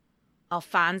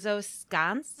 Alfonso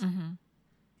Sconce,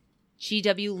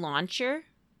 G.W. Launcher,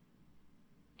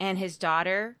 and his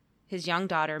young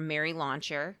daughter, Mary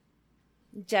Launcher,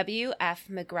 W.F.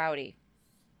 McGrowdy,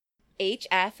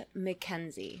 H.F.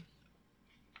 McKenzie,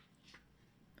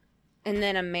 and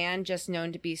then a man just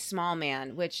known to be Small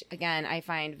Man, which, again, I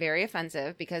find very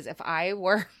offensive because if I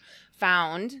were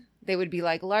found, they would be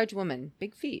like, large woman,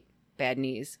 big feet, bad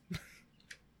knees.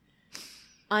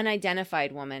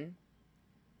 Unidentified woman,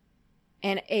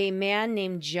 and a man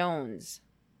named Jones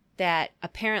that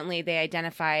apparently they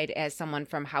identified as someone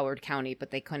from Howard County,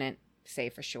 but they couldn't say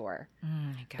for sure. Oh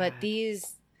my God. But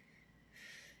these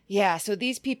Yeah, so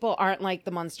these people aren't like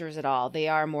the Munsters at all. They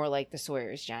are more like the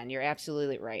Sawyers, Jen. You're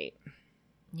absolutely right.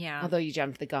 Yeah. Although you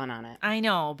jumped the gun on it. I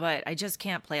know, but I just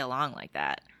can't play along like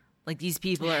that. Like, these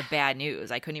people are bad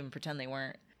news. I couldn't even pretend they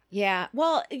weren't. Yeah.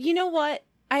 Well, you know what?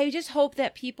 I just hope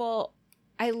that people...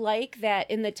 I like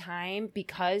that in the time,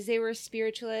 because they were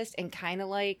spiritualists and kind of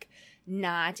like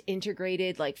not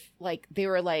integrated, like they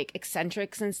were like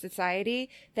eccentrics in society,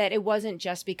 that it wasn't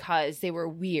just because they were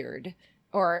weird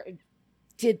or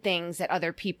did things that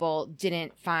other people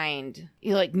didn't find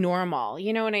like normal.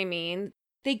 You know what I mean?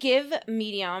 They give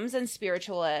mediums and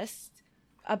spiritualists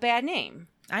a bad name.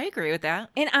 I agree with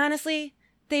that. And honestly,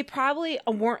 they probably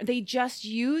weren't, they just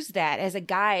used that as a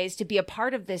guise to be a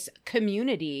part of this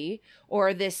community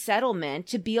or this settlement,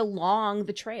 to be along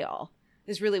the trail,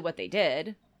 is really what they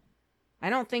did.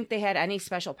 I don't think they had any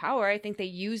special power. I think they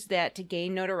used that to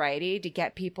gain notoriety, to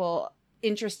get people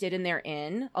interested in their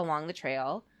inn along the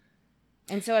trail.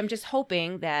 And so I'm just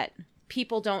hoping that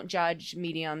people don't judge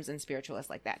mediums and spiritualists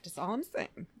like that. Just all I'm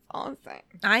saying. All I'm saying.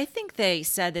 I think they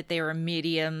said that they were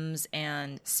mediums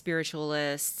and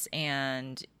spiritualists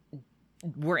and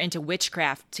were into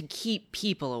witchcraft to keep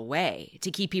people away,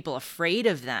 to keep people afraid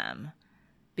of them.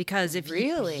 Because if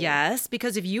Really? Yes,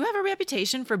 because if you have a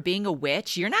reputation for being a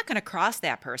witch, you're not going to cross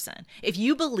that person. If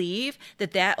you believe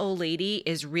that that old lady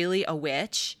is really a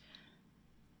witch,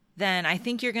 then I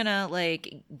think you're going to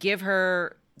like give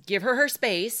her her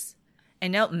space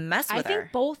and don't mess with her.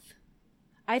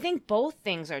 I think both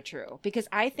things are true, because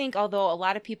I think although a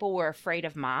lot of people were afraid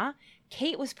of Ma,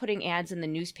 Kate was putting ads in the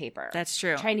newspaper. That's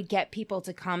true. Trying to get people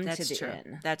to come That's to the true.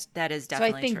 inn. That is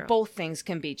definitely true. So I think both things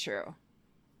can be true.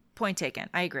 Point taken.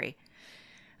 I agree.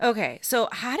 Okay, so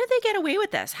how did they get away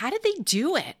with this? How did they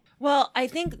do it? Well, I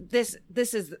think this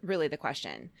is really the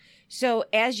question. So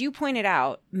as you pointed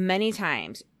out many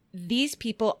times, these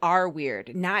people are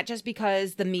weird, not just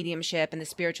because the mediumship and the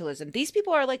spiritualism. These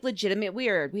people are like legitimate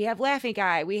weird. We have Laughing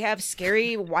Guy. We have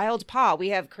Scary Wild Paw. We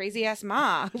have Crazy Ass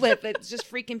Ma that's just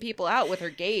freaking people out with her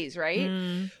gaze,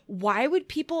 right? Why would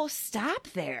people stop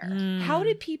there? How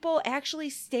did people actually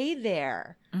stay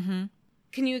there? Mm-hmm.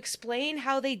 Can you explain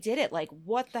how they did it? Like,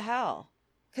 what the hell?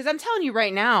 Because I'm telling you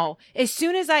right now, as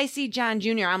soon as I see John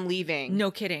Jr., I'm leaving.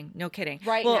 No kidding. No kidding.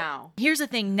 Right now. Here's the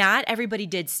thing. Not everybody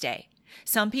did stay.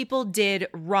 Some people did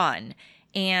run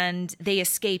and they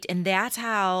escaped. And that's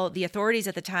how the authorities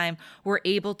at the time were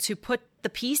able to put the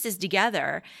pieces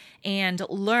together and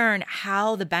learn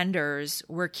how the Benders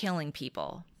were killing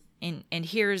people. And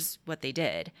here's what they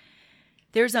did.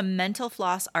 There's a Mental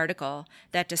Floss article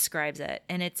that describes it.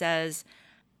 And it says,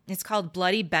 it's called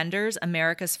Bloody Benders,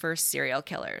 America's First Serial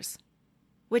Killers.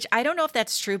 Which I don't know if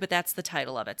that's true, but that's the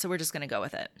title of it. So we're just going to go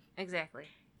with it. Exactly.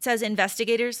 It says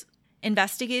investigators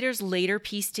later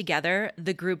pieced together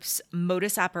the group's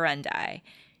modus operandi.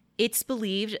 It's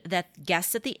believed that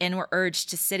guests at the inn were urged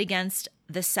to sit against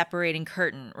the separating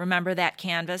curtain. Remember that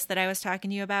canvas that I was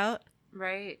talking to you about?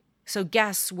 Right. So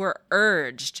guests were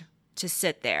urged to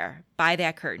sit there by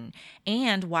that curtain.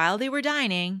 And while they were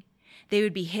dining, they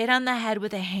would be hit on the head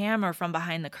with a hammer from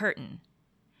behind the curtain.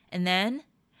 And then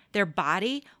their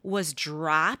body was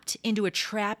dropped into a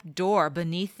trap door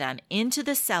beneath them into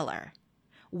the cellar,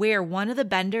 where one of the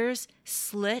Benders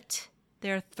slit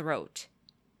their throat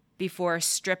before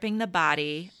stripping the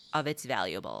body of its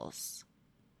valuables.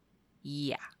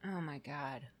 Yeah. Oh, my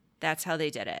God. That's how they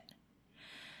did it.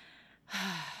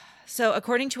 So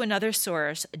according to another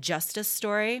source, Justice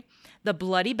Story, the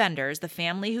Bloody Benders, the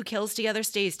family who kills together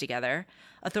stays together,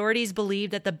 authorities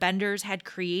believe that the Benders had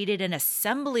created an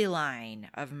assembly line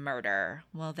of murder.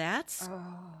 Well, that's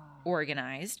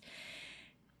organized.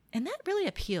 And that really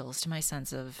appeals to my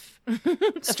sense of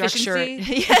structure.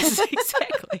 Yes,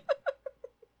 exactly.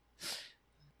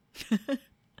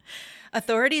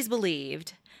 Authorities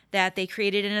believed that they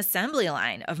created an assembly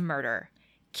line of murder.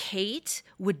 Kate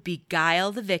would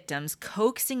beguile the victims,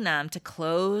 coaxing them to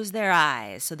close their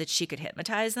eyes so that she could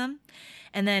hypnotize them.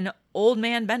 And then Old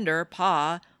Man Bender,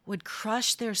 Pa, would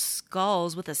crush their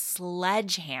skulls with a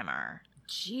sledgehammer.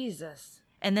 Jesus.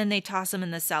 And then they toss them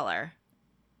in the cellar.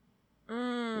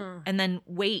 And then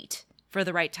wait for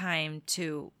the right time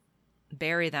to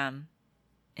bury them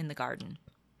in the garden.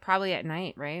 Probably at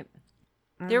night, right?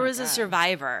 There was a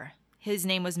survivor. His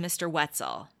name was Mr.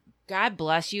 Wetzel. God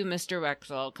bless you, Mr.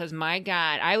 Wetzel, because my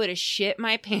God, I would have shit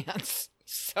my pants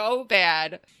so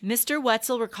bad. Mr.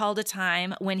 Wetzel recalled a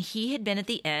time when he had been at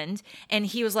the end and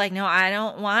he was like, no, I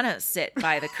don't want to sit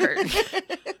by the curtain.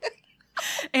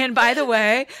 And by the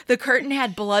way, the curtain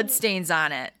had bloodstains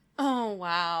on it. Oh,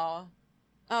 wow.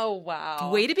 Oh, wow.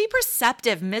 Way to be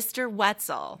perceptive, Mr.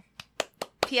 Wetzel.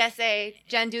 PSA.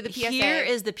 Jen, do the PSA. Here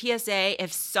is the PSA.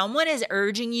 If someone is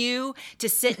urging you to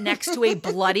sit next to a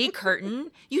bloody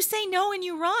curtain, you say no and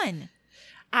you run.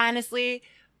 Honestly,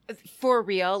 for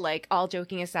real, like all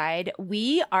joking aside,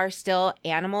 we are still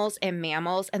animals and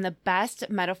mammals. And the best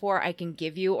metaphor I can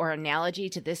give you or analogy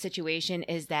to this situation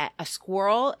is that a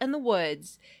squirrel in the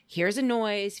woods hears a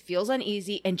noise, feels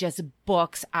uneasy, and just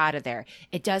books out of there.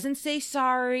 It doesn't say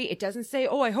sorry. It doesn't say,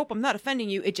 oh, I hope I'm not offending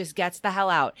you. It just gets the hell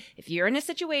out. If you're in a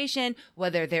situation,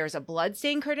 whether there's a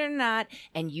bloodstained curtain or not,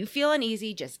 and you feel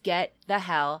uneasy, just get the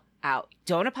hell out.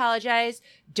 Don't apologize.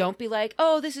 Don't be like,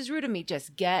 oh, this is rude of me.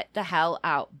 Just get the hell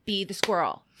out. Be the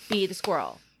squirrel. Be the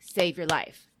squirrel. Save your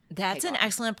life. That's an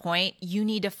excellent point. You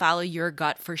need to follow your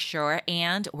gut for sure.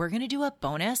 And we're going to do a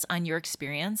bonus on your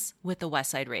experience with the West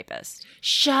Side Rapist.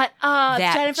 Shut up,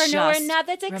 That Jennifer. No, we're just not.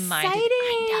 That's exciting.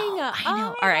 I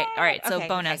know. All right. So Okay,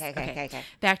 bonus. okay.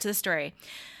 Back to the story.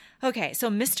 Okay,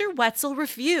 so Mr. Wetzel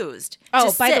refused.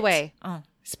 Oh, to by sit. the way, Oh.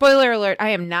 spoiler alert, I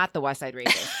am not the West Side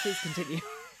Rapist. Please continue.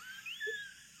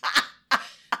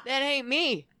 That ain't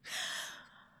me.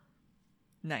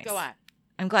 Nice. Go on.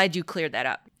 I'm glad you cleared that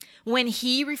up. When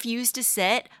he refused to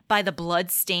sit by the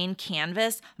blood-stained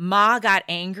canvas, Ma got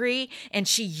angry and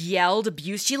she yelled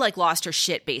abuse. She like lost her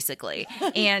shit basically.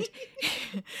 And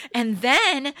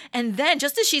then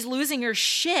just as she's losing her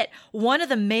shit, one of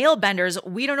the male benders,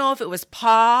 we don't know if it was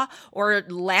Pa or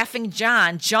Laughing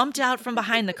John, jumped out from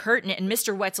behind the curtain and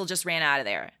Mr. Wetzel just ran out of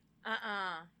there.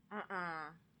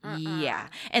 Yeah.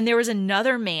 And there was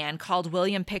another man called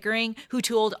William Pickering who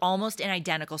told almost an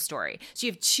identical story. So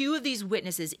you have two of these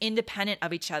witnesses independent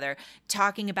of each other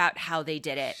talking about how they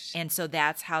did it. And so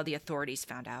that's how the authorities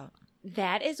found out.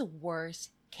 That is worst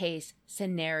case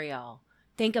scenario.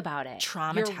 Think about it.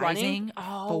 Traumatizing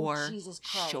for Jesus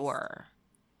Christ. sure.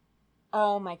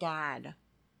 Oh my God.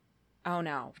 Oh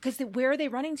no. Because where are they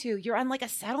running to? You're on like a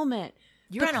settlement.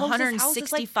 You're on a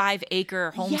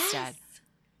 165-acre homestead. Yes.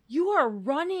 You are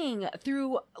running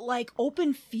through like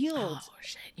open fields. Oh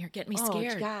shit! You're getting me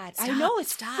scared. Oh God! Stop, I know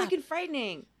it's stop. freaking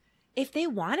frightening. If they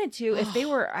wanted to, if they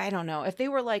were, I don't know, if they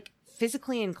were like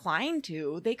physically inclined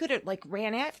to, they could have like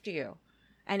ran after you.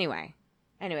 Anyway,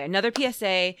 another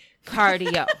PSA: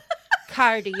 cardio,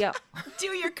 cardio. Do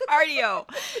your cardio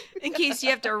in case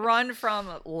you have to run from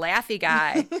Laffy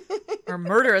Guy or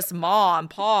Murderous Ma and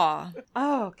Pa.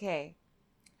 Oh, okay.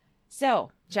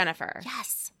 So, Jennifer.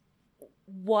 Yes.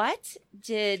 What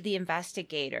did the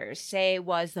investigators say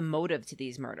was the motive to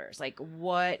these murders? Like,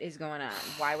 what is going on?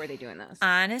 Why were they doing this?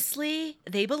 Honestly,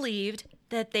 they believed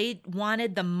that they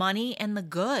wanted the money and the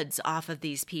goods off of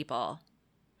these people.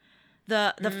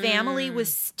 The family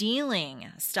was stealing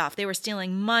stuff. They were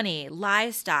stealing money,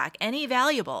 livestock, any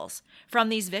valuables from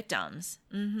these victims.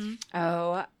 Mm-hmm.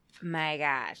 Oh, my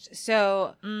gosh.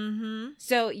 So,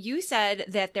 so you said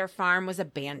that their farm was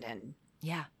abandoned.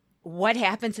 Yeah. What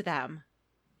happened to them?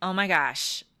 Oh my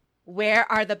gosh.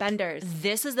 Where are the benders?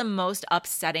 This is the most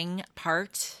upsetting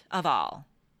part of all.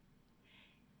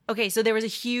 Okay, so there was a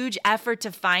huge effort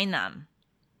to find them.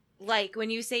 Like,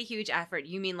 when you say huge effort,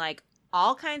 you mean like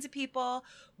all kinds of people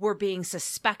were being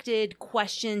suspected,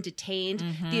 questioned, detained.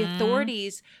 The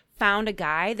authorities found a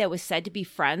guy that was said to be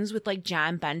friends with like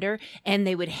John Bender, and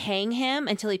they would hang him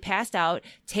until he passed out,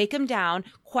 take him down,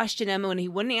 question him, and when he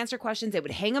wouldn't answer questions, they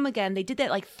would hang him again. They did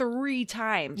that like 3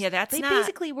 times. Yeah, they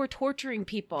basically were torturing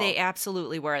people. They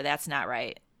absolutely were. That's not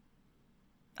right.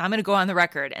 I'm going to go on the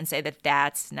record and say that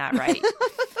that's not right.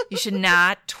 You should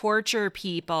not torture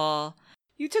people.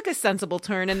 You took a sensible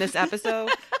turn in this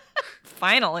episode.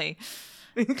 Finally.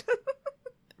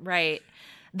 Right.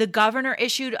 The governor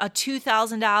issued a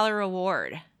 $2,000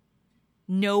 award.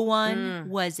 No one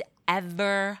was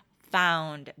ever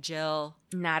found, Jill.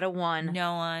 Not a one.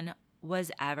 No one was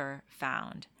ever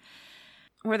found.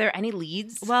 Were there any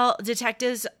leads? Well,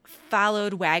 detectives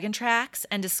followed wagon tracks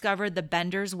and discovered the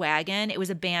Bender's wagon. It was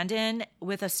abandoned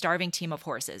with a starving team of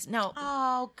horses. No.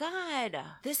 Oh, God. I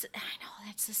know,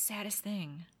 that's the saddest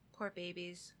thing. Poor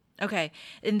babies. Okay.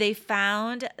 And they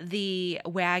found the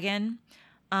wagon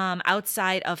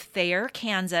outside of Thayer,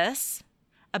 Kansas,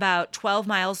 about 12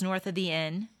 miles north of the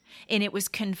inn. And it was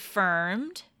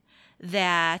confirmed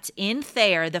that in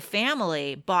Thayer, the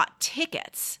family bought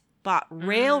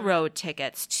railroad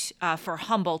tickets for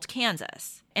Humboldt,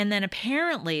 Kansas. And then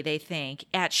apparently they think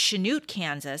at Chanute,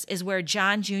 Kansas is where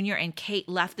John Jr. and Kate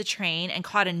left the train and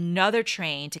caught another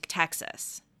train to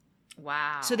Texas.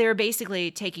 Wow. So they were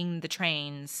basically taking the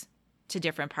trains to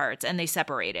different parts, and they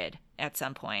separated at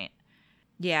some point.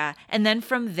 Yeah. And then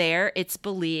from there, it's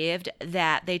believed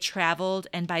that they traveled,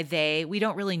 and by they, we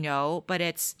don't really know, but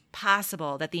it's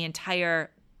possible that the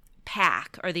entire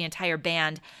pack or the entire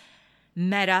band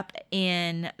met up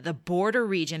in the border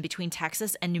region between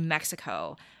Texas and New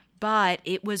Mexico, but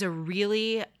it was a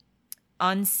really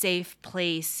unsafe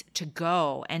place to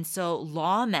go. And so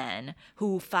lawmen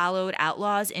who followed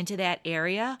outlaws into that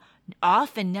area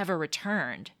often never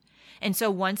returned. And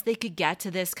so once they could get to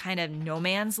this kind of no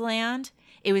man's land,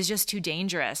 it was just too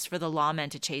dangerous for the lawmen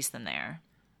to chase them there.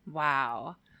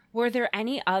 Wow. Were there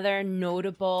any other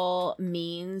notable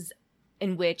means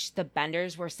in which the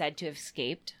Benders were said to have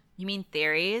escaped? You mean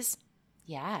theories?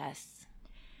 Yes.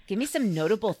 Give me some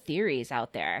notable theories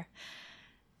out there.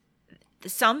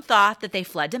 Some thought that they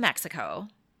fled to Mexico.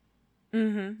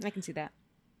 Mm-hmm. I can see that.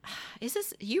 Is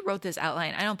this, you wrote this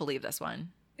outline. I don't believe this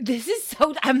one. This is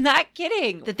so, I'm not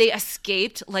kidding. That they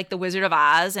escaped like the Wizard of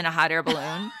Oz in a hot air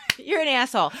balloon. You're an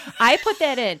asshole. I put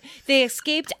that in. They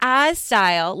escaped Oz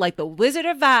style, like the Wizard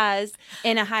of Oz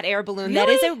in a hot air balloon. Really? That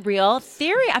is a real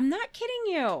theory. I'm not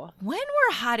kidding you. When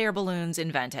were hot air balloons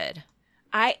invented?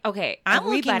 I'm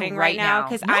looking betting right now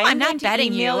because no, I'm not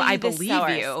betting you. I the believe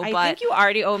source. you. I but think you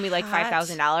already owe me like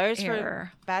 $5,000 air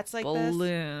for bets like this.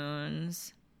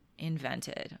 Balloons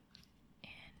invented.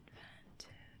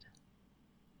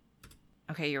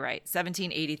 Okay, you're right.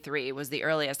 1783 was the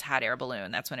earliest hot air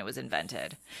balloon. That's when it was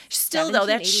invented. Still, though,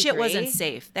 that shit wasn't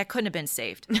safe. That couldn't have been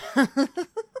saved.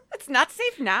 It's not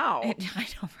safe now. I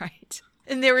know, right?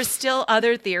 And there were still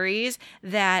other theories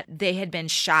that they had been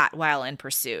shot while in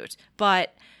pursuit.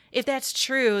 But if that's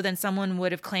true, then someone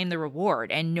would have claimed the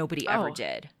reward, and nobody ever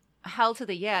did. Hell to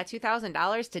the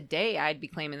 $2,000 today, I'd be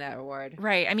claiming that reward.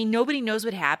 Right. I mean, nobody knows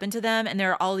what happened to them, and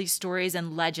there are all these stories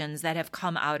and legends that have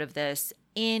come out of this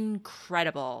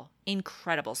incredible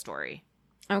story.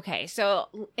 Okay, so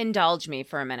indulge me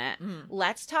for a minute.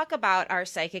 Let's talk about our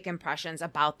psychic impressions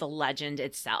about the legend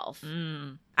itself.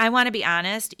 I want to be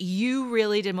honest, you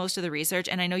really did most of the research,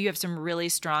 and I know you have some really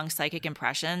strong psychic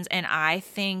impressions, and I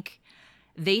think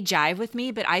they jive with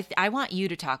me, but I want you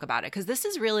to talk about it because this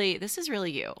is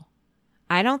really you.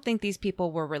 I don't think these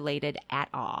people were related at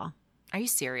all. Are you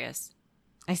serious?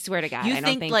 I swear to God. You I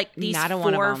don't think like these not a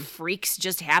one of four them. freaks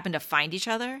just happened to find each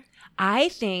other? I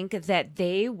think that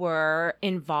they were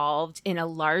involved in a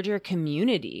larger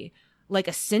community, like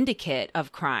a syndicate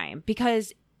of crime,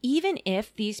 because even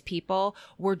if these people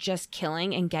were just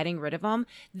killing and getting rid of them,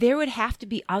 there would have to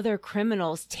be other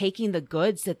criminals taking the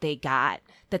goods that they got,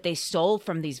 that they stole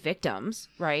from these victims,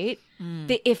 right?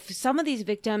 If some of these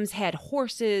victims had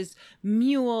horses,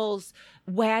 mules,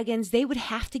 wagons, they would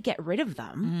have to get rid of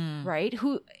them, right?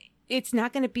 It's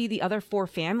not going to be the other four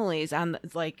families on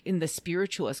in the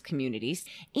spiritualist communities.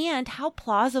 And how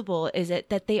plausible is it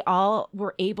that they all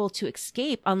were able to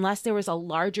escape unless there was a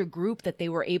larger group that they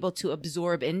were able to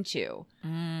absorb into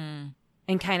and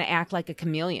kind of act like a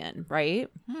chameleon, right?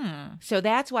 So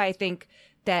that's why I think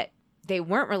that they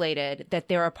weren't related, that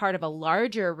they're a part of a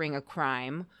larger ring of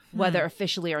crime, whether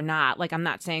officially or not. Like, I'm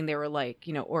not saying they were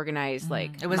organized,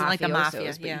 it wasn't like the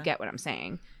mafia, but you get what I'm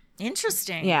saying.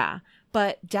 Interesting. Yeah.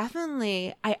 But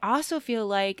definitely, I also feel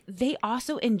like they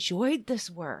also enjoyed this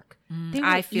work.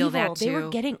 I feel that too. They were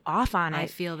getting off on it. I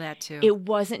feel that too. It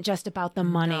wasn't just about the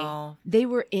money. No. They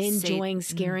were enjoying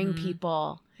scaring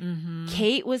people.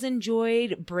 Kate was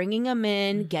enjoyed bringing them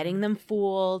in, getting them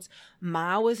fooled.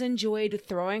 Ma was enjoyed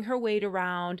throwing her weight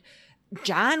around.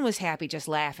 John was happy just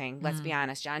laughing. Let's be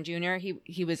honest. John Jr.,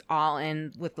 he was all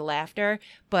in with the laughter.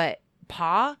 But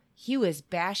Pa, he was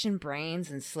bashing brains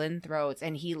and slitting throats,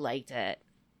 and he liked it.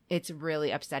 It's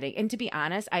really upsetting. And to be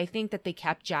honest, I think that they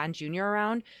kept John Jr.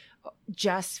 around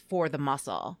just for the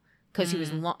muscle, because he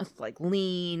was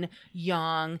lean,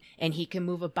 young, and he can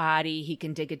move a body. He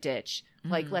can dig a ditch.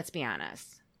 Let's be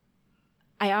honest.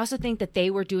 I also think that they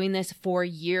were doing this for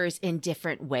years in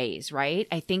different ways, right?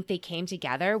 I think they came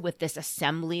together with this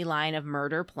assembly line of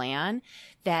murder plan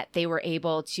that they were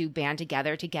able to band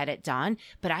together to get it done.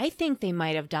 But I think they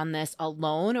might have done this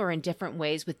alone or in different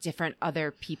ways with different other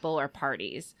people or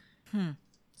parties.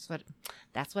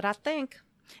 That's what I think.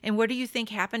 And what do you think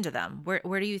happened to them?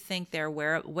 Where do you think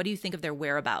what do you think of their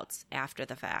whereabouts after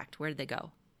the fact? Where did they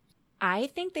go? I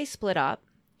think they split up.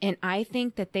 And I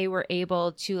think that they were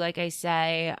able to, like I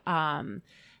say,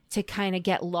 to kind of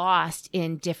get lost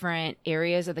in different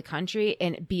areas of the country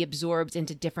and be absorbed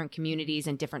into different communities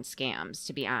and different scams,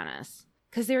 to be honest.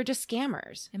 Because they were just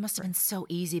scammers. It must have been so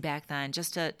easy back then,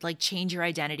 just to change your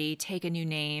identity, take a new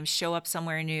name, show up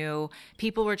somewhere new.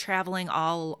 People were traveling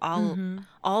all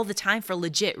the time for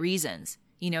legit reasons.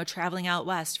 Traveling out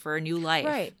west for a new life.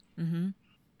 Right.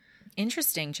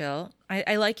 Interesting, Jill.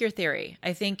 I like your theory.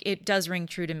 I think it does ring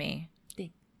true to me.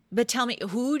 But tell me,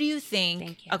 who do you think...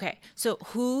 Thank you. Okay, so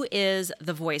who is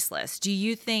the voiceless? Do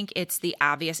you think it's the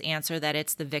obvious answer that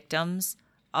it's the victims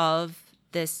of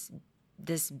this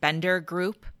Bender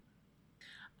group?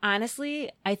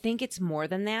 Honestly, I think it's more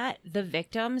than that. The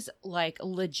victims, like,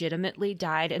 legitimately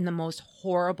died in the most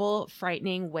horrible,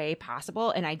 frightening way possible,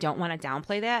 and I don't want to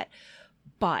downplay that.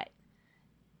 But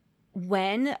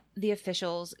when the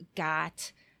officials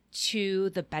got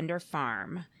to the Bender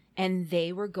farm and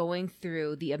they were going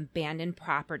through the abandoned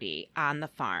property on the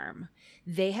farm,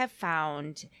 they have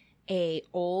found a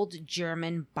old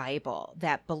German Bible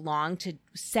that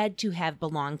said to have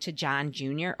belonged to John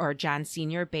Jr. or John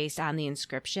Sr. based on the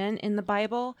inscription in the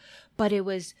Bible, but it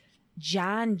was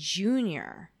John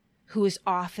Jr. who is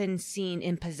often seen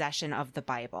in possession of the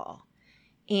Bible.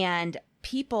 And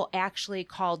people actually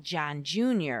called John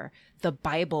Jr. the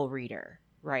Bible reader,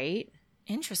 right?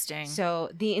 Interesting. So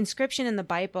the inscription in the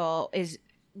Bible is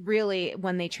really,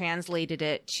 when they translated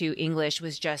it to English,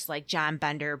 was just like John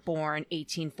Bender, born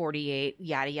 1848,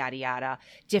 yada, yada, yada.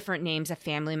 Different names of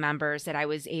family members that I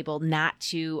was able not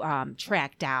to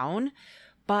track down.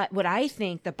 But what I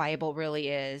think the Bible really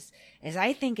is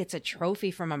I think it's a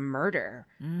trophy from a murder,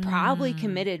 probably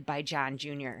committed by John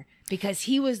Jr., because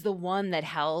he was the one that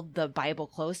held the Bible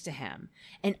close to him.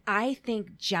 And I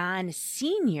think John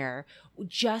Sr.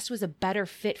 just was a better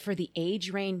fit for the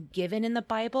age range given in the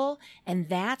Bible, and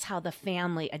that's how the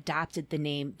family adopted the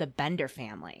name the Bender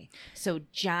family. So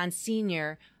John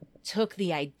Sr. took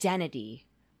the identity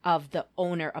of the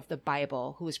owner of the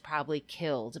Bible, who was probably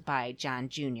killed by John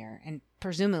Jr., and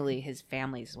presumably his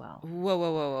family as well.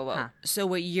 Whoa. Huh. So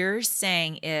what you're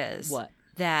saying is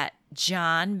that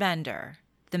John Bender,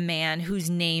 the man whose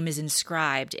name is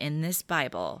inscribed in this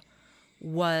Bible,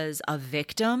 was a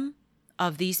victim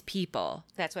of these people.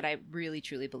 That's what I really,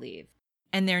 truly believe.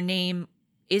 And their name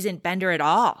isn't Bender at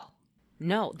all.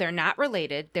 No, they're not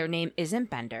related. Their name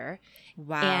isn't Bender.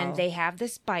 Wow. And they have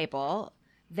this Bible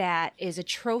that is a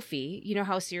trophy. You know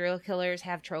how serial killers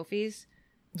have trophies?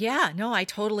 Yeah, no, I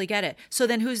totally get it. So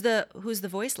then who's the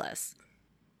voiceless?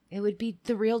 It would be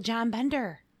the real John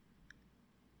Bender.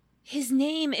 His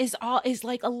name is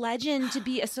like a legend to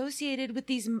be associated with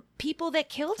these people that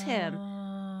killed him.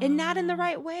 And not in the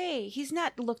right way. He's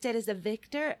not looked at as the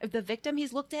victim.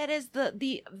 He's looked at as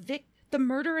the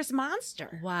murderous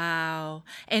monster. Wow.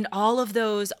 And all of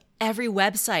those, every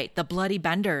website, the Bloody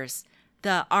Benders,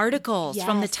 the articles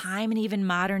from the time and even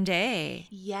modern day.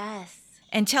 Yes.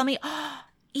 And tell me,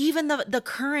 even the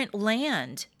current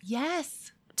land.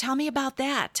 Yes. Tell me about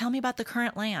that. Tell me about the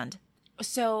current land.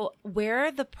 So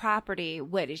where the property,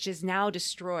 which is now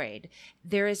destroyed,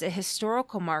 there is a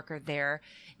historical marker there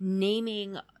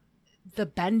naming the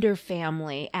Bender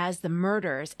family as the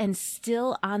murderers, and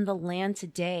still on the land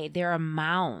today, there are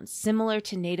mounds similar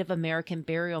to Native American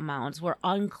burial mounds where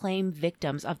unclaimed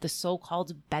victims of the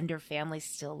so-called Bender family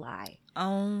still lie.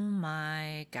 Oh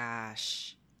my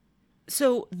gosh.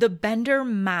 So the Bender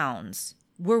mounds,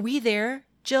 were we there,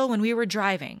 Jill, when we were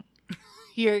driving?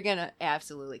 You're going to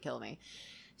absolutely kill me.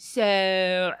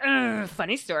 So,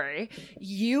 funny story.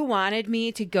 You wanted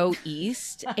me to go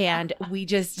east, and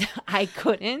I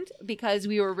couldn't because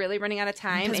we were really running out of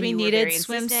time. Because and we you needed were very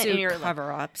swimsuit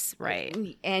cover-ups, right?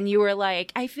 And you were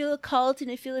like, I feel a cult, and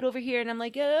I feel it over here. And I'm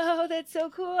like, oh, that's so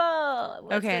cool.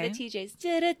 Let's go to TJ's.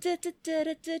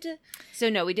 So,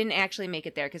 no, we didn't actually make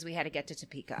it there because we had to get to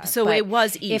Topeka. So it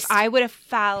was east. If I would have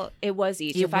followed, it was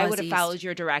east. If I would have followed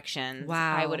your directions,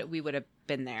 we would have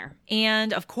been there.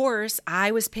 And of course,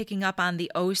 I was picking up on the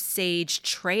Osage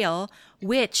Trail,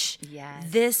 which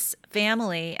this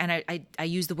family, and I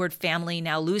use the word family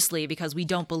now loosely because we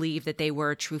don't believe that they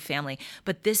were a true family,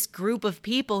 but this group of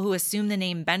people who assumed the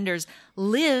name Benders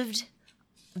lived,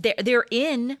 their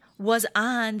inn was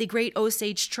on the Great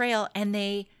Osage Trail, and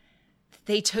they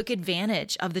took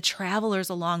advantage of the travelers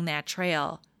along that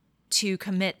trail to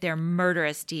commit their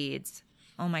murderous deeds.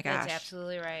 Oh my gosh. That's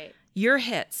absolutely right. Your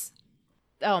hits.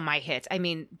 Oh, my hits. I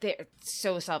mean, they're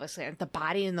so self-explanatory. The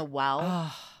Body in the Well.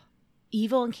 Oh.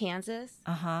 Evil in Kansas.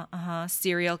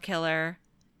 Serial killer.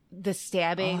 The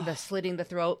stabbing, the slitting the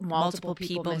throat, multiple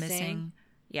people missing.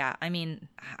 Yeah, I mean,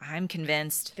 I'm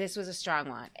convinced. This was a strong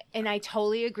one. And I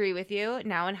totally agree with you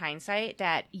now in hindsight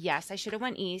that, yes, I should have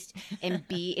went east. And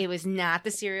B, it was not the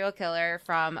serial killer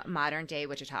from modern day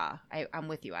Wichita. I'm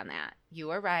with you on that. You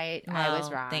were right. Well, I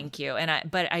was wrong. Thank you.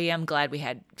 But I am glad we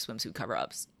had swimsuit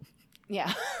cover-ups.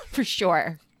 Yeah, for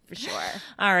sure. For sure.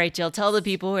 All right, Jill, tell the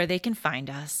people where they can find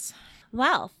us.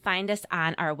 Well, find us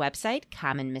on our website,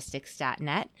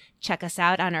 commonmystics.net. Check us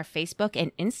out on our Facebook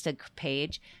and Insta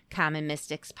page, Common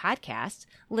Mystics Podcast.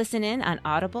 Listen in on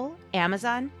Audible,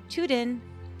 Amazon, TuneIn,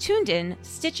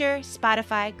 Stitcher,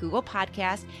 Spotify, Google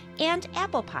Podcasts, and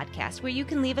Apple Podcasts, where you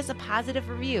can leave us a positive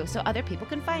review so other people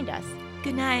can find us.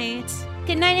 Good night.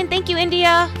 Good night, and thank you,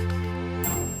 India.